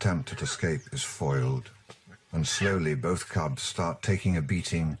desperate attempt at escape is foiled, and slowly both cubs start taking a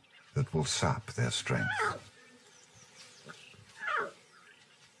beating that will sap their strength.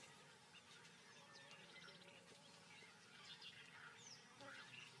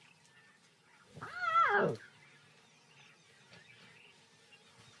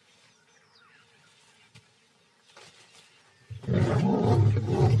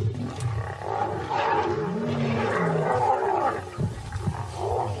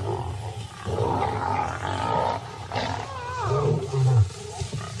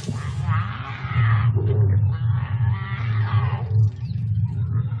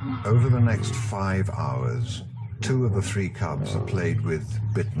 Over the next 5 hours, 2 of the 3 cubs are played with,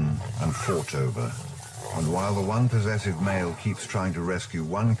 bitten, and fought over. And while the one possessive male keeps trying to rescue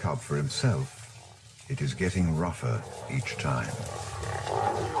one cub for himself, it is getting rougher each time.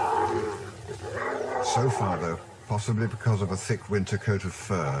 So far, though, possibly because of a thick winter coat of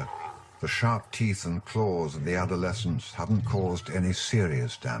fur, The sharp teeth and claws of the adolescents hadn't caused any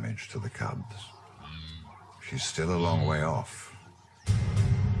serious damage to the cubs. She's still a long way off.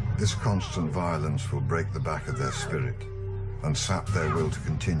 This constant violence will break the back of their spirit and sap their will to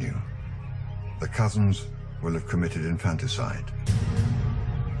continue. The cousins will have committed infanticide.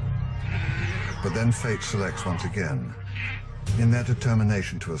 But then fate selects once again. In their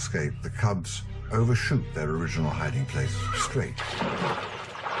determination to escape, the cubs overshoot their original hiding place straight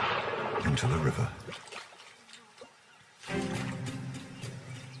into the river.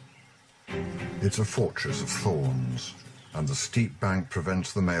 It's a fortress of thorns, and the steep bank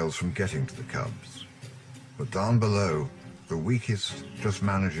prevents the males from getting to the cubs. But down below, the weakest just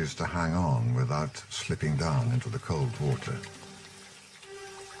manages to hang on without slipping down into the cold water.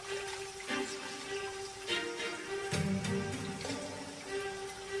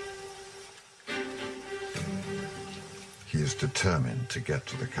 He is determined to get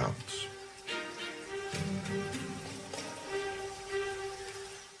to the cubs.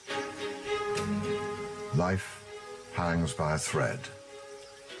 Life hangs by a thread.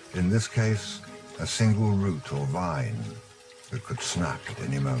 In this case, a single root or vine that could snap at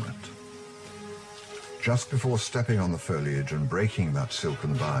any moment. Just before stepping on the foliage and breaking that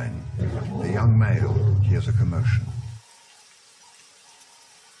silken vine, the young male hears a commotion.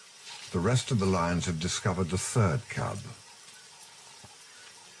 The rest of the lions have discovered the third cub.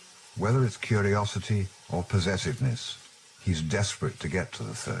 Whether it's curiosity or possessiveness, he's desperate to get to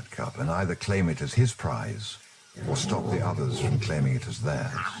the third cub and either claim it as his prize or stop the others from claiming it as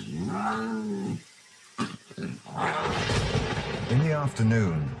theirs. In the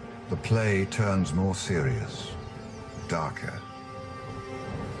afternoon, the play turns more serious, darker.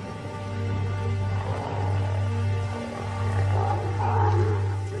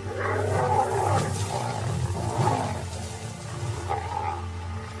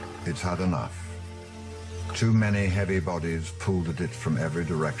 It's had enough. Too many heavy bodies pulled at it from every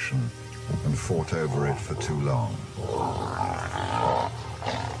direction and fought over it for too long.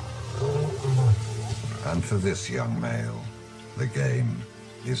 And for this young male, the game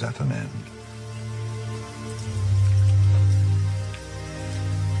is at an end.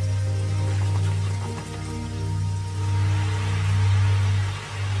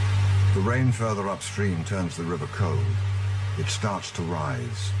 The rain further upstream turns the river cold. It starts to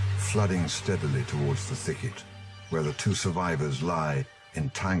rise, flooding steadily towards the thicket, where the two survivors lie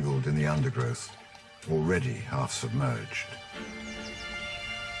entangled in the undergrowth, already half submerged.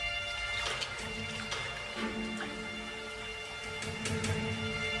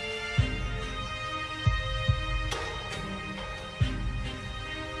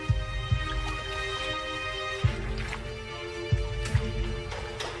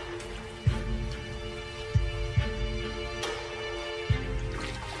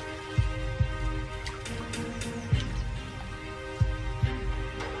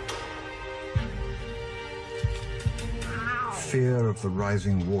 Fear of the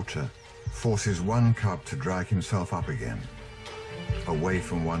rising water forces one cub to drag himself up again, away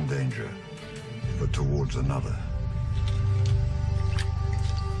from one danger, but towards another.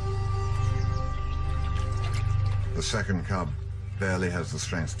 The second cub barely has the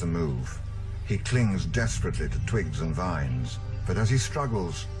strength to move. He clings desperately to twigs and vines, but as he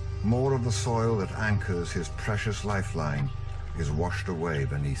struggles, more of the soil that anchors his precious lifeline is washed away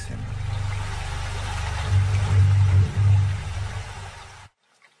beneath him.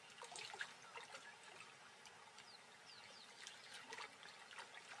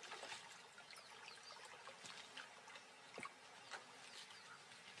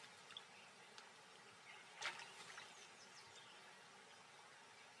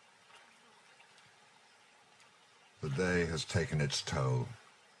 The day has taken its toll.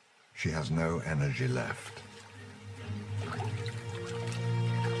 She has no energy left.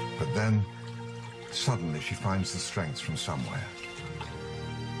 But then, suddenly she finds the strength from somewhere.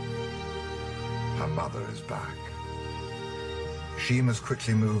 Her mother is back. She must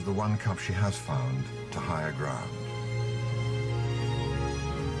quickly move the one cub she has found to higher ground.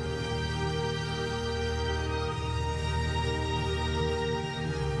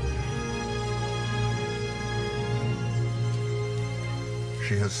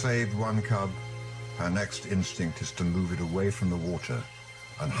 She has saved one cub. Her next instinct is to move it away from the water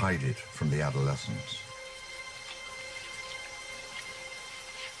and hide it from the adolescents.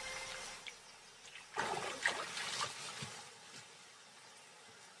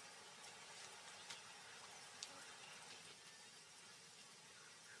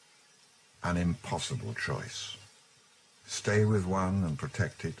 An impossible choice. Stay with one and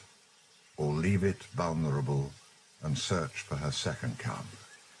protect it, or leave it vulnerable and search for her second cub.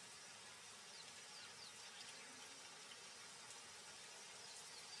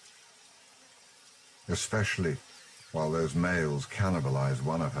 especially while those males cannibalize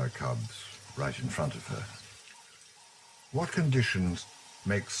one of her cubs right in front of her. What conditions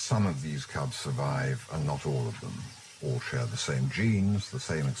make some of these cubs survive and not all of them? All share the same genes, the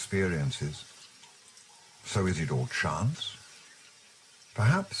same experiences. So is it all chance?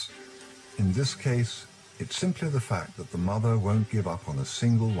 Perhaps, in this case, it's simply the fact that the mother won't give up on a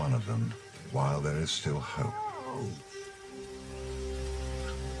single one of them while there is still hope.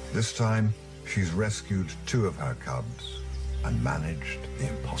 This time, she's rescued 2 of her cubs and managed the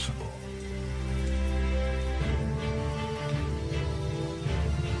impossible.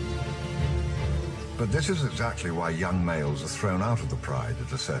 But this is exactly why young males are thrown out of the pride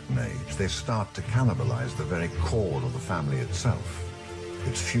at a certain age. They start to cannibalize the very core of the family itself,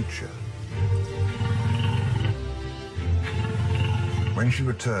 its future. When she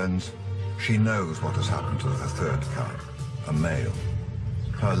returns, she knows what has happened to the 3rd cub, a male,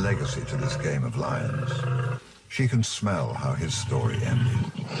 her legacy to this game of lions. She can smell how his story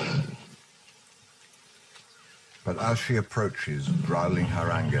ended. But as she approaches, growling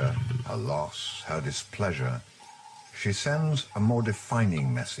her anger, her loss, her displeasure, she sends a more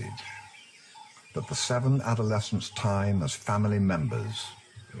defining message, that the 7 adolescents' time as family members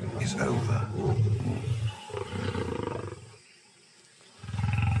is over.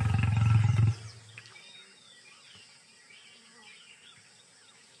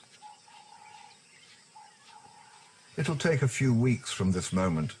 It'll take a few weeks from this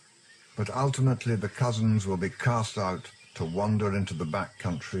moment, but ultimately the cousins will be cast out to wander into the back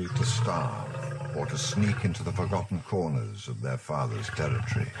country to starve or to sneak into the forgotten corners of their father's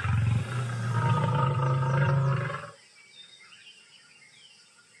territory.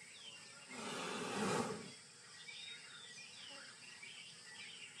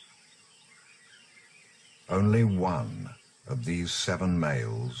 Only one of these 7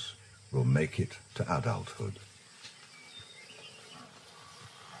 males will make it to adulthood.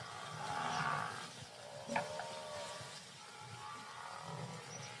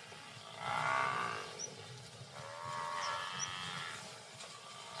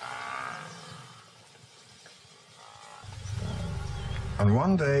 And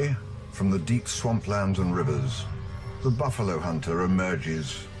one day, from the deep swamplands and rivers, the buffalo hunter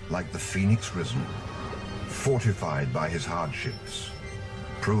emerges like the phoenix risen, fortified by his hardships,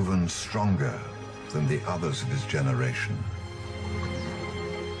 proven stronger than the others of his generation.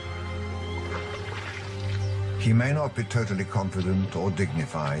 He may not be totally confident or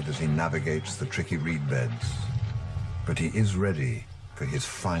dignified as he navigates the tricky reed beds, but he is ready for his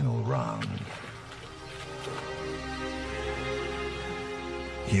final round.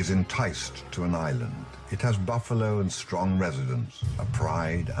 He is enticed to an island. It has buffalo and strong residents, a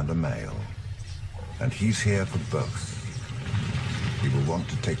pride and a male. And he's here for both. He will want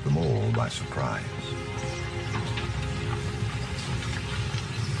to take them all by surprise.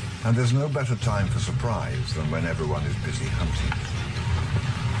 And there's no better time for surprise than when everyone is busy hunting.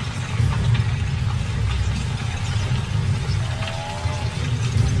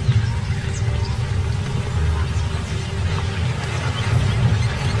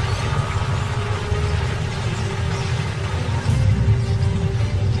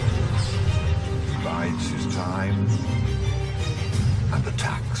 And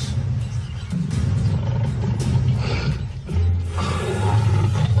attacks.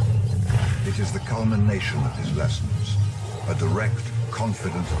 It is the culmination of his lessons. A direct,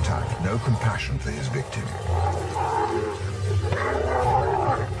 confident attack. No compassion for his victim.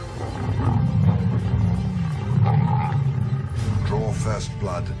 Draw first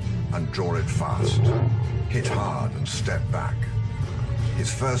blood and draw it fast. Hit hard and step back.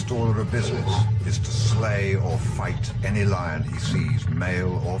 His first order of business is to slay or fight any lion he sees,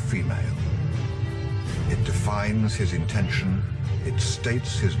 male or female. It defines his intention, it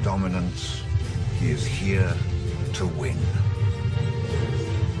states his dominance. He is here to win.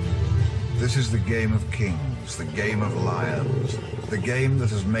 This is the game of kings, the game of lions, the game that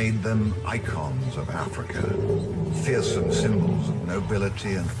has made them icons of Africa, fearsome symbols of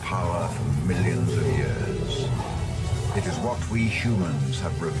nobility and power for millions of years. It is what we humans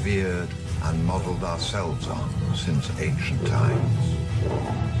have revered and modeled ourselves on since ancient times.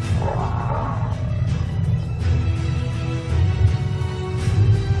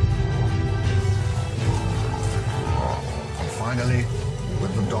 And finally,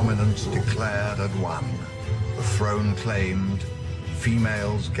 with the dominance declared and won, the throne claimed,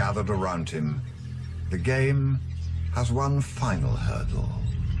 females gathered around him, the game has one final hurdle.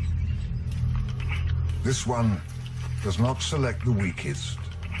 This one does not select the weakest,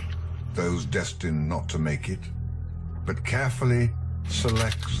 those destined not to make it, but carefully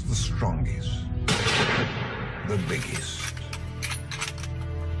selects the strongest. The biggest.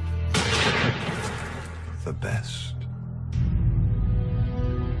 The best.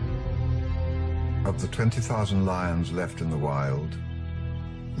 Of the 20,000 lions left in the wild,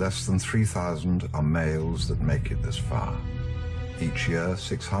 less than 3,000 are males that make it this far. Each year,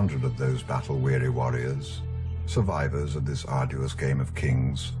 600 of those battle-weary warriors, survivors of this arduous game of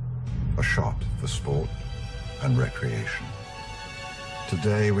kings, are shot for sport and recreation.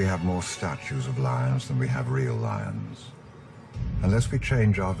 Today, we have more statues of lions than we have real lions. Unless we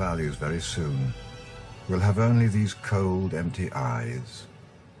change our values very soon, we'll have only these cold, empty eyes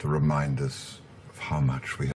to remind us of how much we have